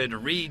I could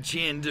reach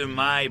into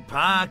my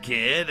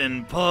pocket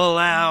and pull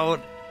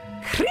out...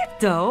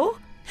 Crypto?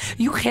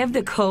 You have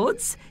the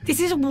codes? This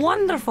is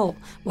wonderful.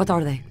 What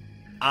are they?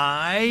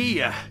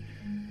 I...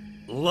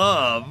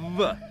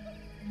 love...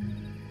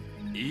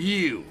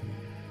 you.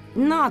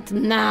 Not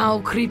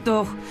now,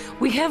 Crypto.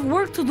 We have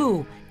work to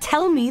do.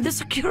 Tell me the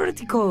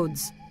security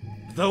codes.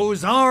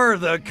 Those are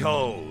the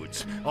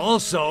codes.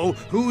 Also,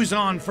 who's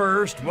on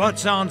first,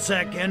 what's on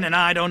second, and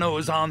I don't know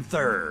who's on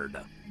third.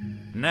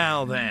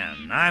 Now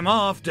then, I'm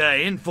off to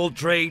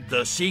infiltrate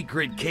the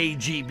secret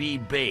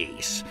KGB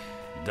base.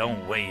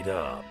 Don't wait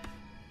up.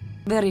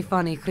 Very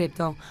funny,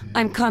 Crypto.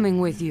 I'm coming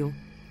with you.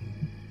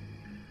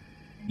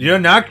 You're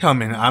not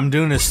coming. I'm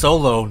doing this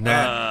solo,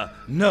 Nat.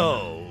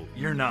 No,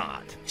 you're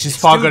not. She's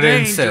It's fogger too to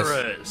insist.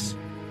 dangerous.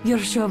 Your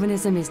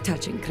chauvinism is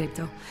touching,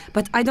 Crypto.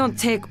 But I don't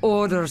take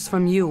orders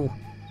from you.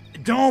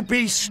 Don't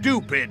be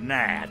stupid,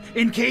 Nat.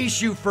 In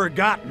case you've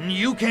forgotten,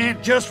 you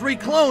can't just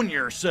reclone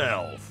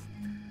yourself.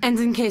 And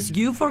in case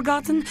you've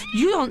forgotten,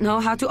 you don't know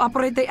how to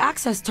operate the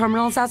access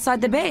terminals outside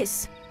the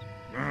base.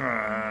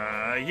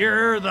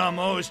 You're the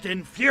most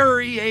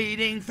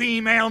infuriating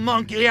female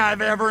monkey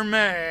I've ever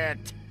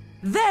met.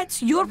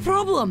 That's your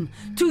problem.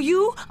 To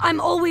you, I'm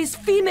always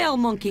female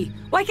monkey.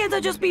 Why can't I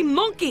just be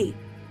monkey?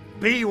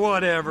 Be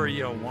whatever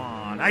you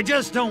want. I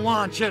just don't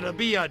want you to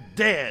be a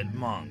dead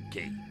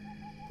monkey.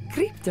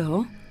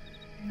 Crypto?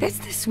 That's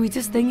the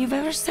sweetest thing you've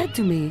ever said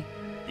to me.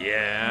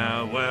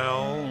 Yeah,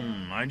 well,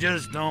 I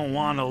just don't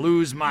want to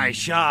lose my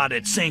shot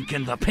at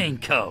sinking the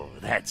Pinko,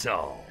 that's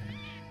all.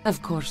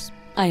 Of course,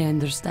 I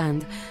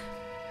understand.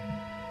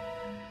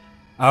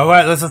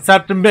 Alright, let's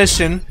accept the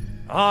mission.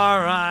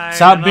 Alright.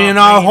 Stop being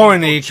all horny.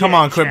 meaningful Come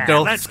on, chit-chat.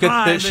 Crypto. Let's get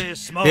climb this.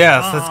 this smoke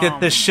Yes, let's get bomb.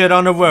 this shit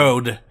on the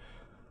road.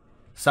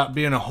 Stop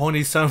being a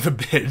horny son of a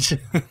bitch.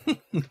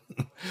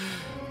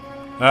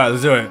 Alright,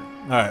 let's do it.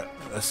 Alright,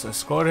 let's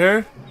escort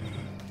here.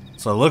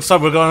 So it looks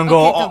like we're gonna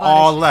go Okay,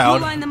 all Tavares, loud.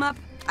 You line them up,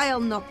 I'll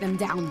knock them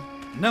down.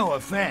 No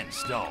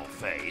offense,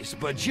 Dollface,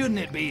 but shouldn't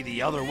it be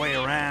the other way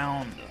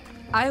around?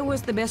 I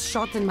was the best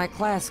shot in my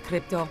class,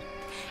 Crypto.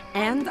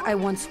 And I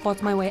once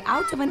fought my way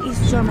out of an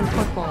East German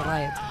football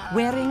riot,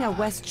 wearing a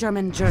West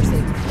German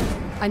jersey.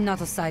 I'm not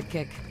a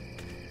sidekick.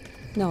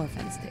 No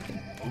offense taken.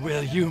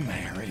 Will you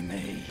marry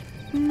me?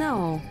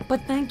 No,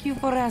 but thank you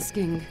for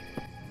asking.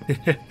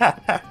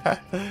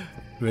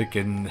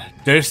 Freaking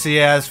thirsty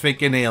ass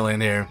freaking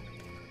alien here.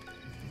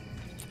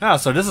 Ah,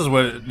 so this is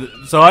what.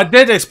 So I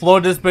did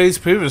explore this base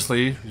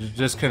previously. You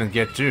just couldn't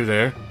get through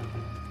there.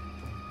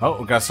 Oh,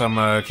 we got some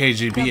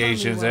KGB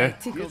agents there.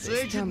 It's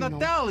Agent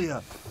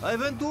Natalia. I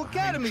went to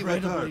academy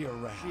with her.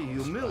 She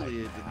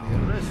humiliated me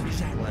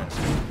wrestling last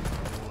night.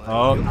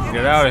 Oh,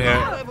 get out of here.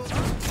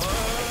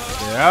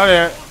 Get out of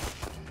here.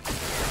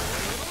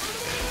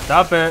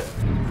 Stop it.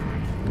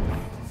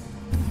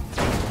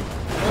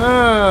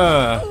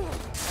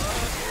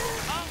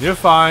 You're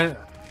fine.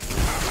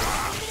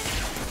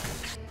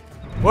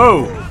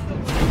 Whoa.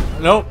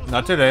 Nope,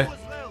 not today.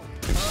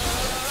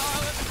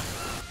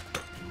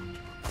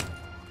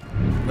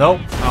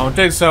 Nope, I don't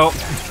think so.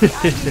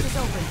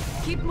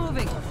 Keep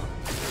moving.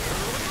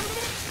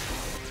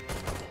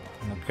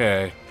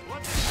 Okay.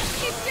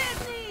 Keep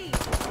getting.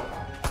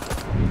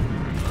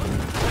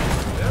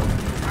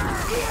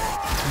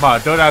 Come on,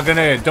 throw that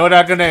grenade. Throw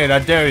that grenade. I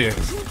dare you.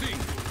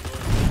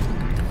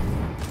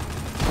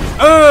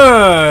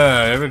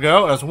 There we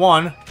go. That's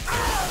one.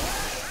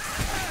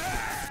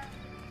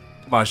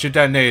 Come on, shoot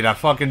that nade. I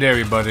fucking dare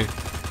you, buddy.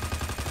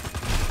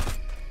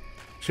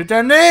 Shoot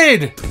that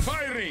nade!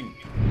 Firing!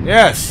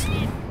 Yes!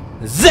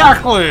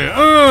 Exactly!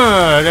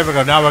 There we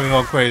go. Now we're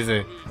gonna go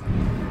crazy.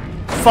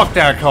 Fuck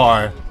that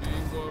car.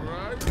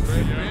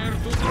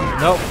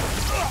 Nope.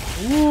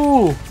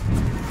 Ooh.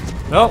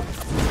 Nope.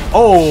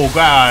 Oh,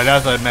 God.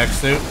 That's a mech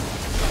suit.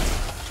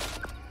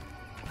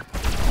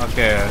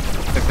 Okay.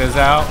 Check this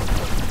out.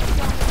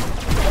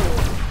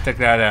 Check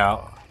that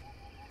out.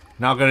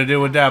 Not gonna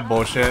deal with that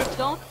bullshit.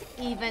 Don't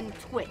even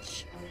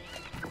twitch.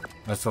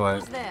 That's the way.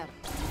 There.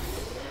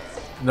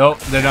 Nope,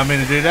 did not mean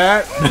to do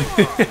that.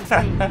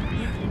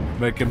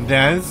 Make him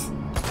dance.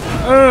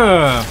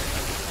 There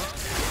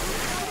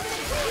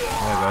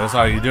you go, that's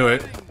how you do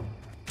it.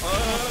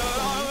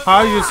 How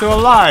are you still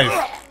alive?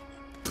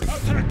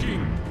 Okay.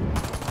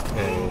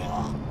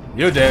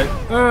 You're dead.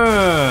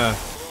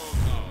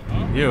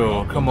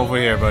 You, come over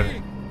here,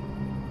 buddy.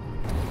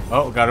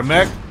 Oh, got a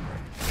mech.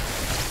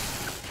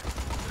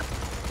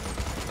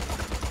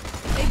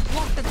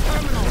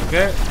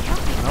 Okay,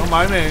 don't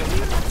mind me.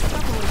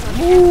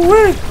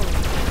 Woo-wee.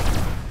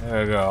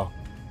 There we go.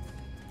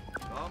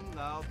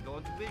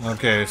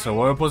 Okay, so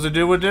what are we supposed to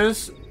do with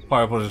this?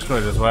 Probably supposed to destroy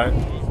this, right?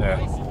 Yeah.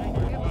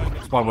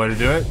 That's one way to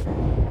do it.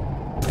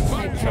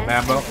 Some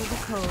ammo.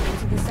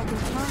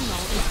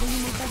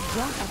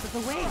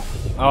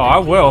 Oh, I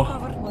will.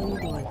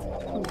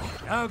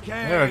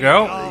 Okay. There we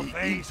go.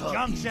 Face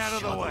jumps out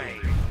of the way.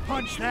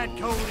 Punch that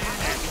code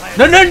in.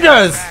 The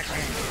ninjas!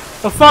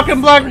 The fucking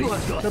black,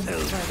 the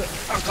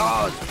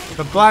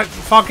black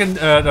fucking,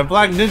 the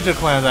black ninja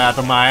clan's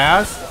after my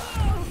ass.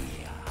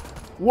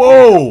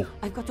 Whoa!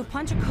 I've got to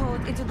punch a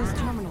code into this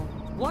terminal.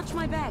 Watch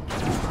my back.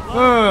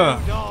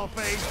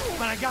 Dollface,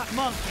 but I got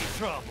monkey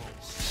trouble.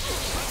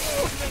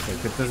 Okay,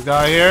 get this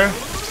guy here.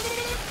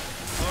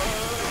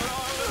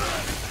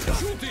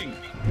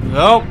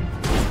 Nope.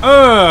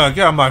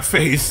 Get out of my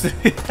face.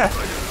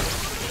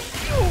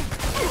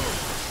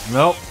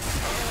 Nope.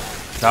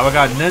 Now we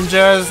got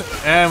ninjas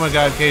and we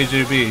got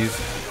KGBs.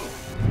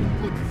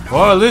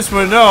 Well, at least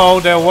we know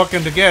they're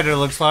working together,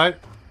 looks like.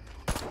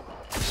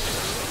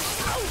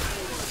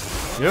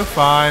 You're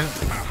fine.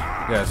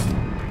 Yes.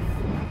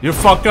 You're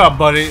fucked up,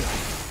 buddy.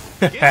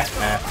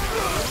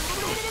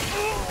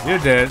 You're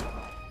dead.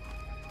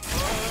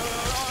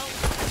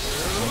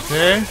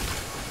 Okay.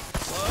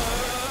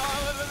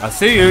 I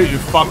see you, you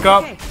fuck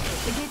up. Okay,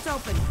 the gate's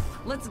open.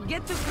 Let's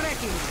get to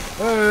cracking.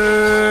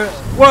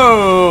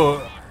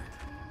 Whoa!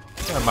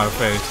 Get out of my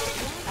face.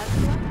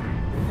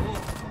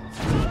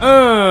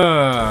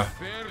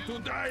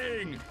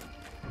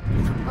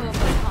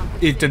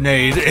 Eat the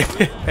nade.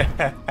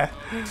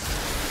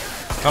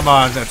 Come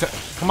on,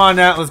 come on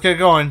now, let's get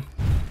going.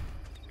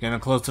 Getting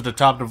close to the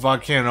top of the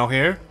volcano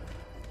here.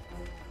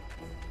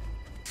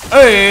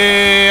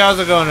 Hey, how's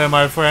it going there,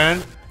 my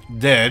friend?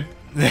 Dead.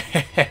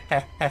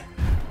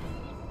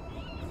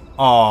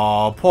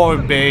 Aw, poor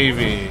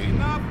baby.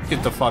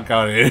 Get the fuck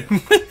out of here.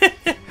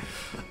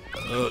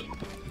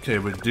 Okay,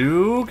 we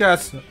do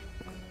got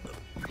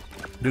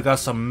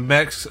some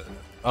mechs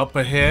up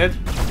ahead.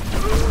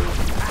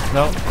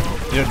 Nope,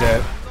 you're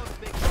dead.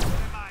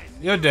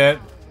 You're dead.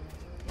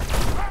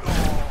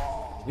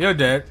 You're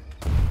dead.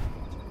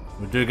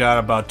 We do got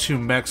about 2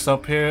 mechs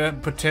up here,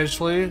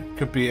 potentially.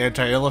 Could be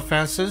anti-air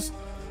defenses.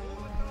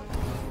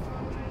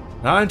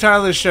 Not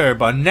entirely sure,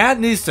 but Nat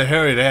needs to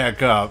hurry the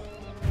heck up.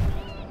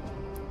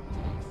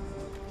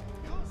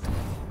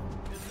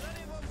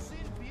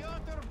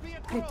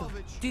 Crypto,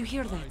 do you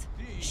hear that?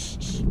 Shh,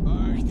 shh.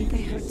 I think I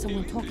heard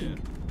someone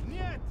talking.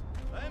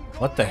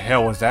 What the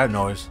hell was that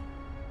noise?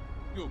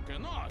 You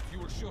cannot. You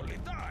will surely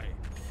die.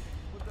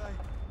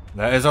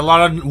 There's a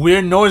lot of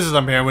weird noises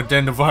I'm hearing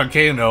within the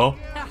volcano.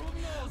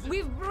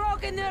 We've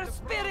broken their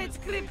spirits,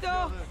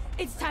 Crypto.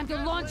 It's time to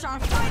launch our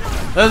final.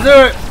 Let's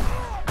do it.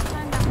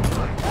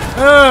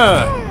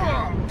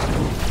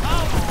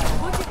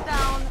 Put it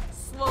down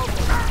slowly.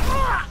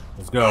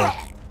 Let's go.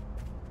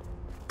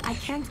 I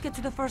can't get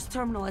to the first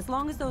terminal as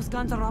long as those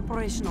guns are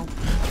operational.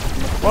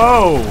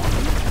 Whoa!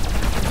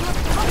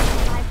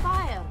 I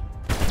fire.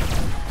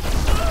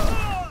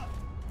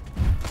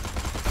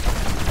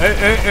 Hey,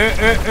 hey, hey,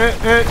 hey, hey,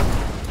 hey.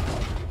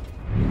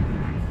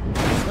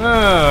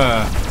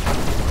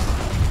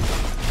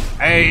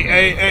 Hey,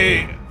 hey,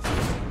 hey.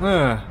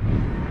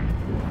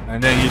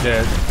 And then you're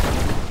dead.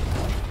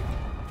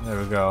 There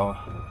we go.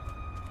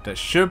 That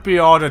should be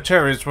all the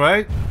terrorists,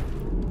 right?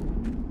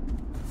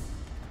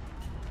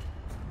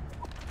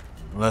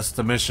 Unless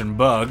the mission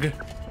bug.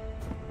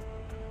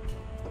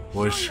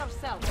 Which...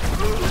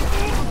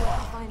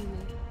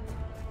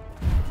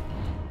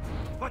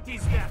 What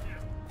is that?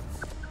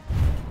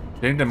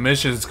 I think the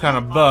mission is kind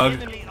of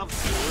bugged.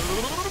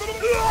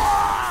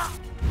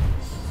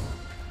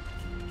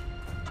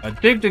 I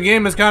think the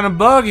game is kind of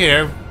bugged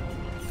here.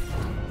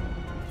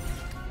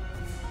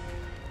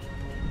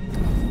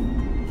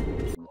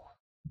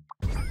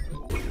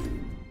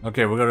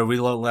 Okay, we're gonna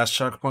reload last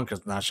checkpoint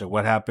because not sure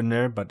what happened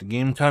there, but the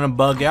game kind of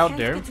bugged out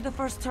there. Get to the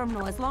first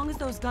terminal as long as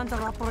those guns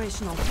are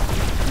operational.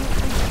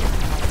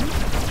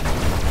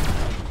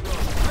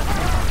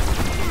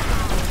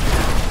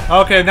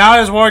 Okay, now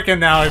it's working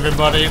now,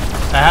 everybody.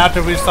 I have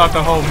to restart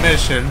the whole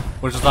mission,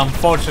 which is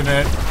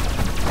unfortunate,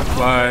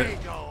 but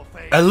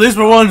at least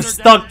we're one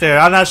stuck there.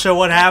 I'm not sure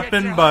what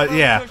happened, but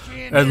yeah,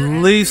 at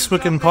least we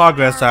can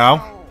progress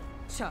now.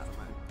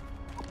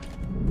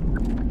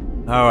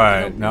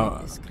 Alright,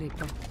 now...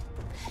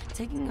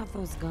 Taking off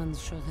those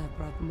guns should have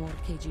brought more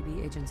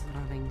KGB agents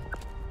running.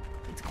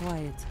 It's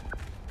quiet.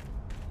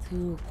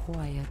 Too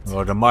quiet.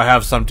 Oh, they might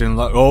have something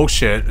like... Oh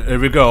shit, here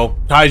we go.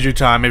 Kaiju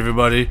time,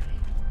 everybody.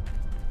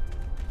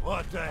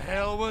 What the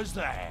hell was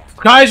that?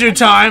 Kaiju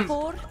time!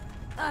 4?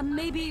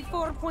 Maybe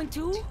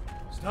 4.2?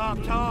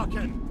 Stop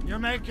talking. You're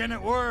making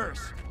it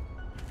worse.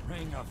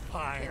 Ring of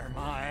fire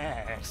my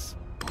ass.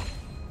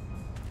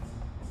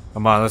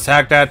 Come on, let's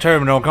hack that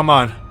terminal, come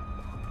on.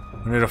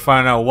 We need to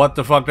find out what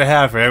the fuck they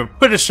have here. I'm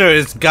pretty sure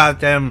it's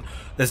goddamn...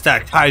 It's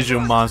that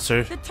kaiju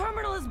monster. The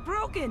terminal is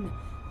broken.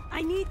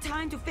 I need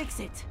time to fix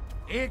it.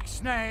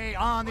 Ixnay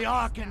on the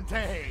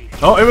Arcantay.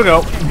 Oh, here we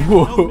go.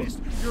 Your voice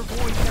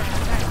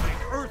has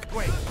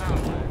earthquake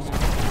powers.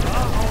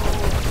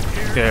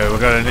 Okay, we're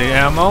gonna need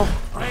ammo.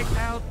 Break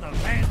out the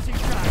fancy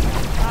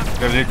shotgun.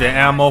 Gonna need the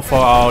ammo for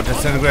our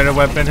disintegrator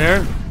weapon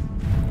here.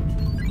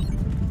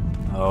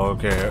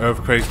 Okay,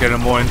 earthquake's getting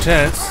more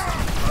intense.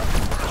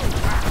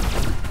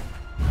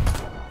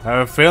 I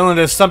have a feeling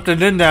there's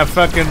something in that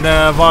fucking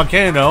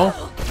volcano.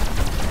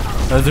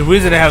 That's the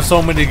reason they have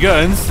so many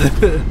guns.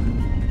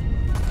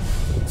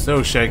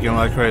 Still shaking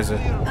like crazy.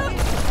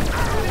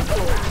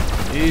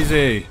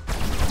 Easy.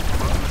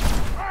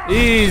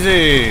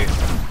 Easy.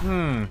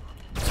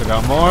 So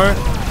got more.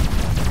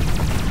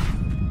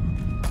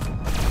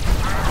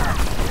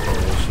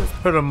 It's just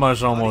pretty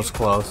much almost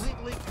close.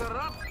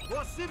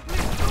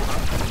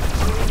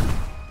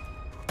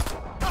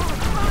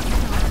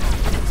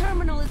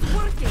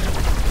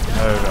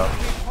 There we go.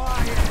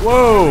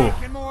 Whoa!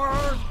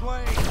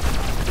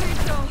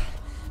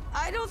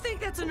 I don't think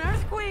that's an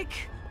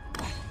earthquake.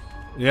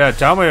 Yeah,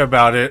 tell me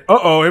about it.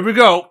 Uh-oh, here we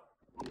go.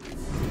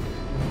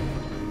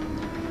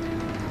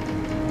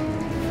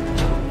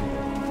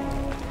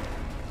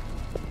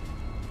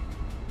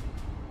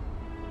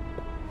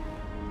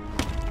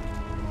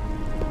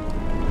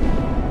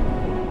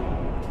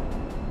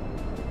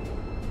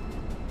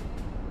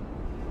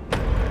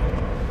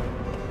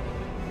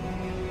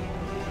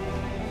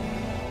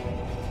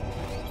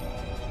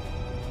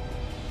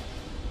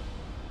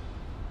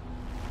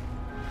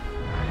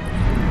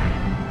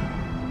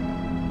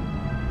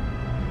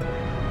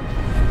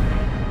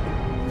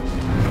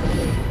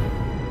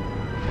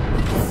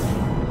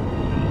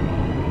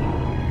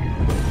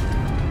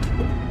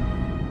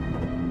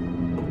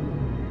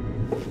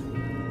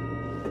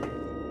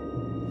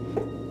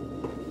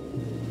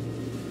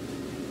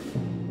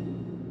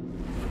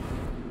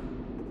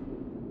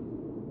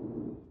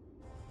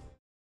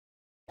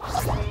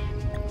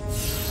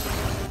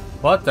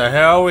 What the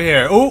hell are we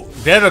here? Ooh,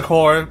 data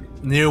core.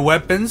 New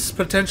weapons,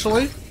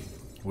 potentially?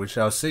 We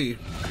shall see.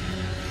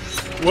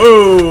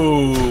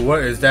 Whoa!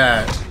 What is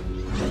that?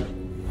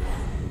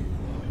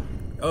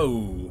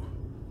 Oh.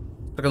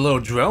 Like a little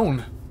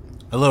drone.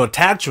 A little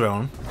attack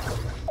drone.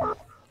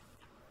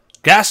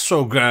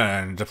 Gastro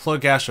gun. Deploy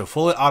gastro.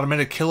 Fully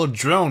automated killer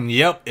drone.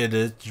 Yep, it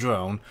is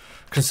drone.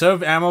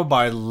 Conserve ammo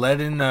by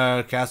letting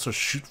gastro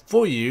shoot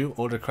for you,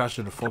 or to crash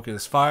into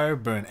focus fire,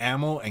 burn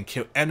ammo, and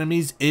kill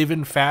enemies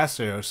even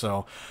faster.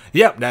 So,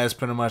 yep, that is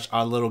pretty much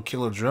our little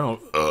killer drone.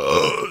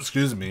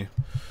 Excuse me.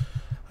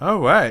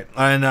 Alright,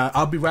 and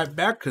I'll be right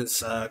back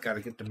because I gotta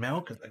get the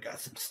mail because I got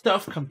some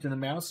stuff coming in the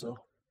mail. So,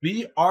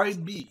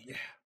 BRB.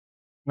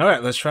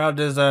 Alright, let's try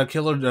this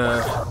killer.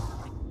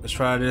 Let's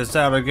try this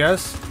out, I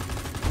guess.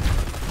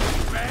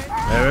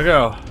 There we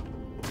go.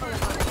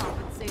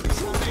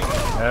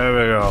 There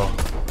we go.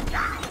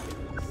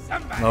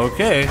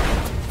 Okay.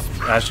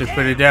 Actually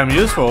pretty damn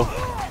useful.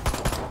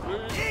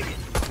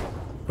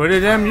 Pretty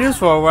damn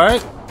useful,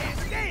 right?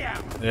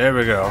 There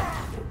we go.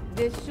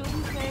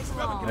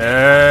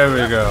 There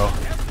we go.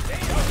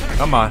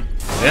 Come on.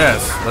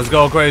 Yes. Let's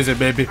go crazy,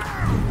 baby.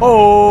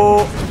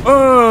 Oh.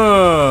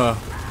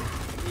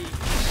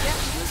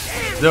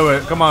 Do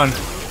it. Come on.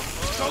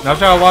 Not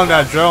sure how long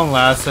that drone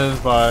lasted,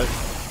 but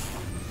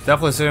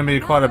definitely seems to be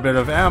quite a bit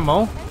of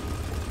ammo.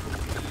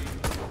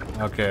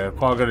 Okay,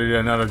 probably gonna do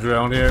another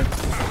drone here.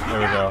 There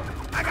we go.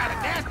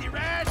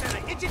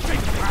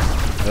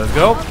 Let's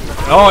go.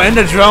 Oh, and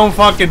the drone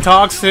fucking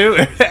talks too.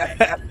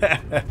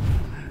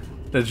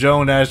 The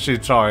drone actually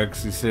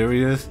talks. You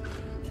serious?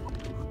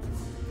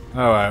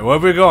 Alright, where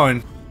we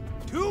going?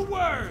 2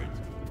 words.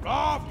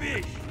 Raw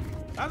fish.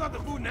 I thought the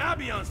food in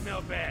Albion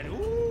smelled bad.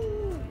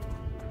 Ooh.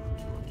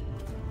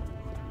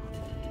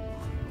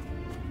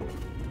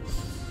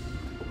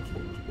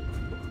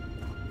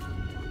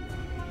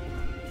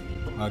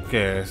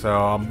 Okay, so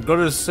I'm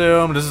gonna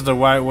assume this is the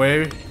right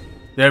way.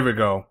 There we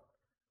go.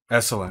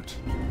 Excellent.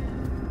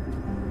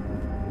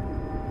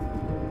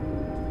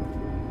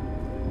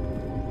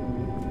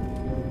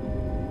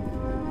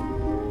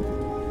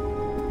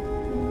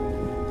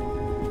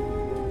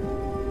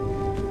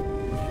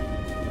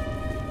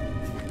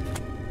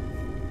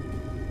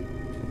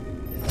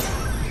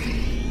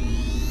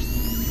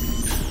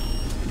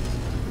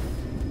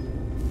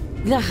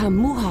 The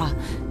Hamuha,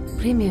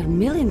 Premier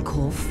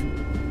Milenkov.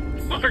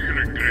 I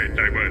regret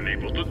I'm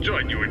unable to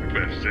join you in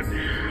person.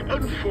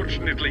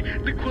 Unfortunately,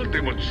 the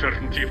quantum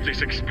uncertainty of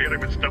this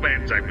experiment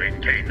demands I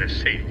maintain a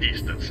safe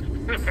distance.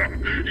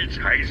 It's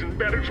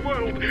Heisenberg's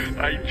world.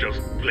 I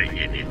just play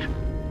in it.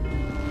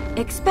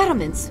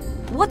 Experiments?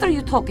 What are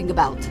you talking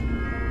about?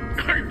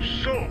 I'm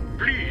so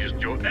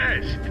pleased you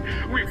asked.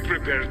 We've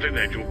prepared an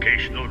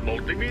educational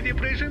multimedia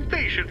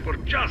presentation for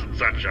just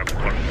such a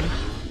purpose.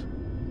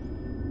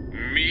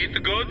 Meet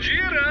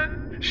Gojira.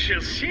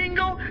 She's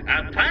single,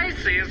 a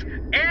Pisces,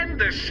 and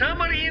the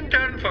summer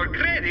intern for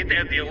credit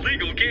at the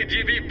illegal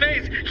KGB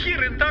base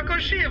here in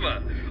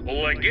Tokushima.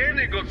 Again,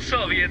 a good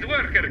Soviet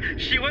worker,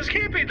 she was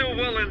happy to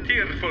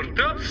volunteer for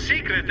top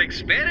secret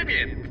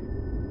experiment.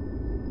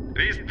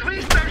 This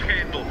twister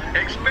handle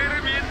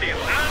experiment is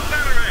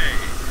underway.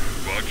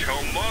 Watch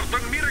how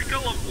Morton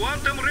miracle of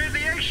quantum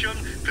radiation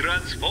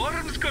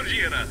transforms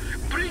Gojira,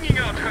 bringing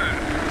out her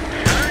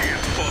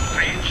highest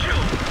potential.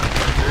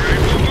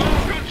 Ready to go,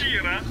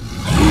 Gojira?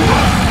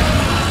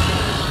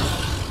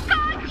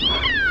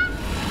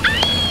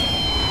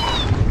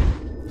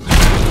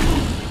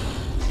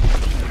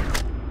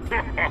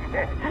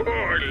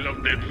 Oh, I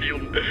love that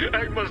film.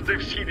 I must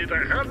have seen it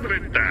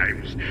 100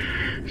 times.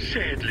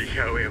 Sadly,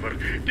 however,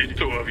 the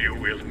 2 of you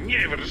will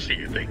never see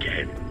it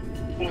again.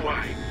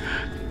 Why?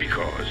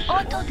 Because...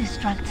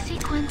 Auto-destruct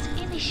sequence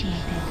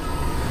initiated.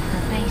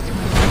 The base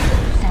will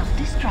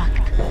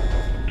self-destruct.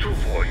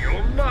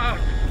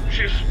 Voyons,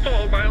 she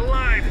stole my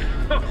line.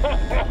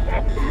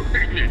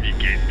 In any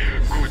case,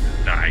 good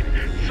night.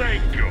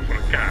 Thank you for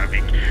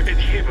coming, and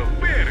have a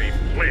very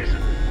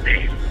pleasant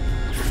day.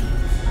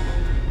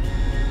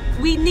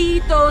 We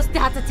need those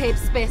data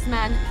tapes,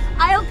 spaceman.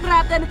 I'll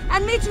grab them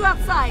and meet you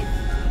outside.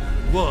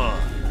 What?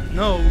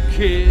 No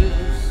kiss?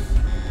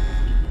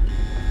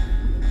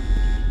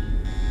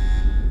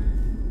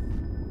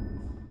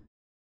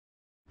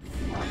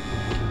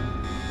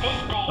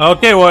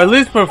 Okay, well at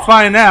least we're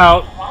finding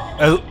out.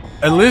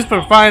 At least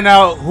we're finding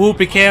out who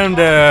became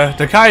the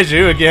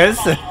kaiju, I guess.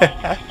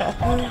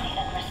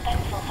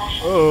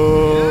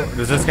 Oh,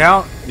 does this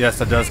count?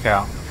 Yes, it does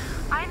count.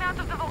 I'm out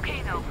of the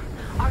volcano.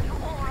 Are you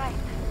all right?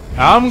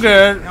 I'm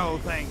good. No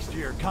thanks to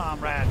your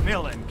comrade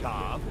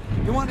Milenkov.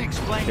 You want to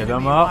explain Get to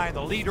him me up. why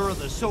the leader of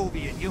the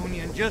Soviet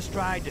Union just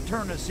tried to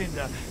turn us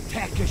into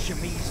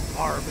Takashimi's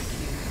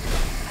barbecue?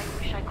 I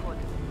wish I could.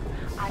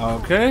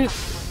 Okay.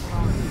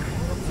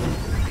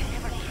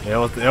 It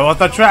was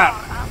the trap.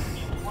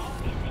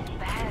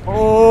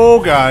 Oh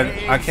god,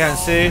 I can't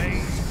see.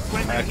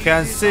 I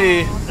can't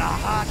see.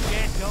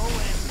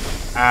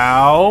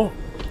 Ow.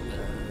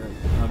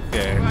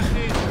 Okay.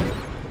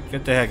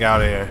 Get the heck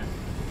out of here.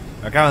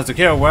 That counts as a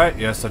kill, right?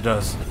 Yes, it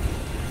does.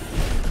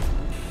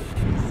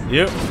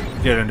 Yep.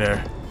 Get in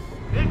there.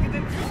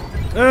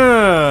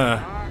 Oh.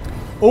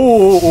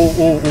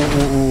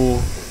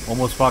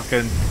 Almost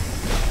fucking.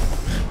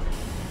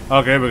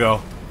 Okay, here we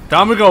go.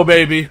 Time to go,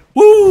 baby.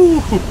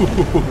 Woo!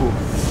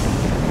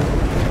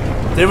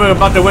 They were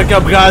about to wake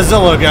up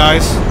Godzilla,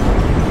 guys.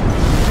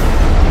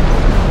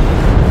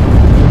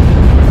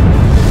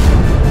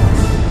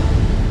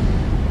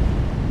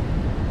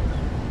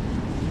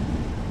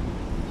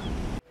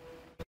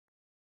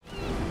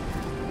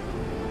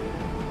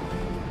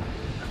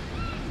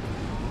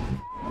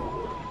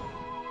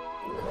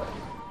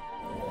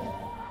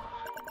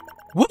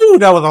 Woo!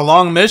 That was a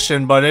long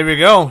mission, but there we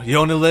go. You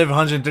only live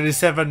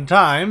 137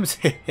 times.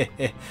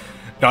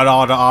 Got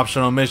all the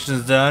optional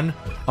missions done.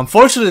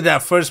 Unfortunately,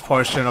 that first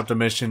portion of the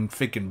mission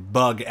freaking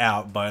bugged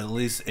out, but at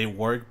least it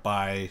worked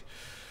by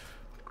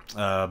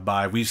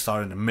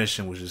restarting the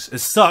mission, which is, it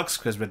sucks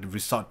because we had to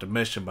restart the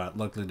mission, but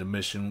luckily the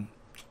mission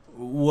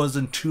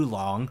wasn't too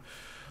long.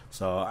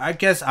 So I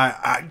guess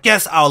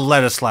I'll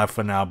let it slide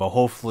for now, but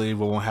hopefully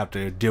we won't have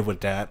to deal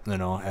with that, you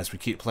know, as we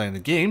keep playing the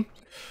game.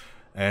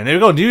 And there we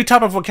go. New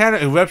type of volcano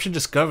eruption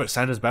discovered.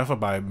 Scientists baffled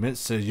by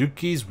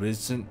Mitsuyuki's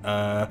recent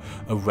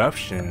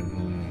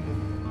eruption.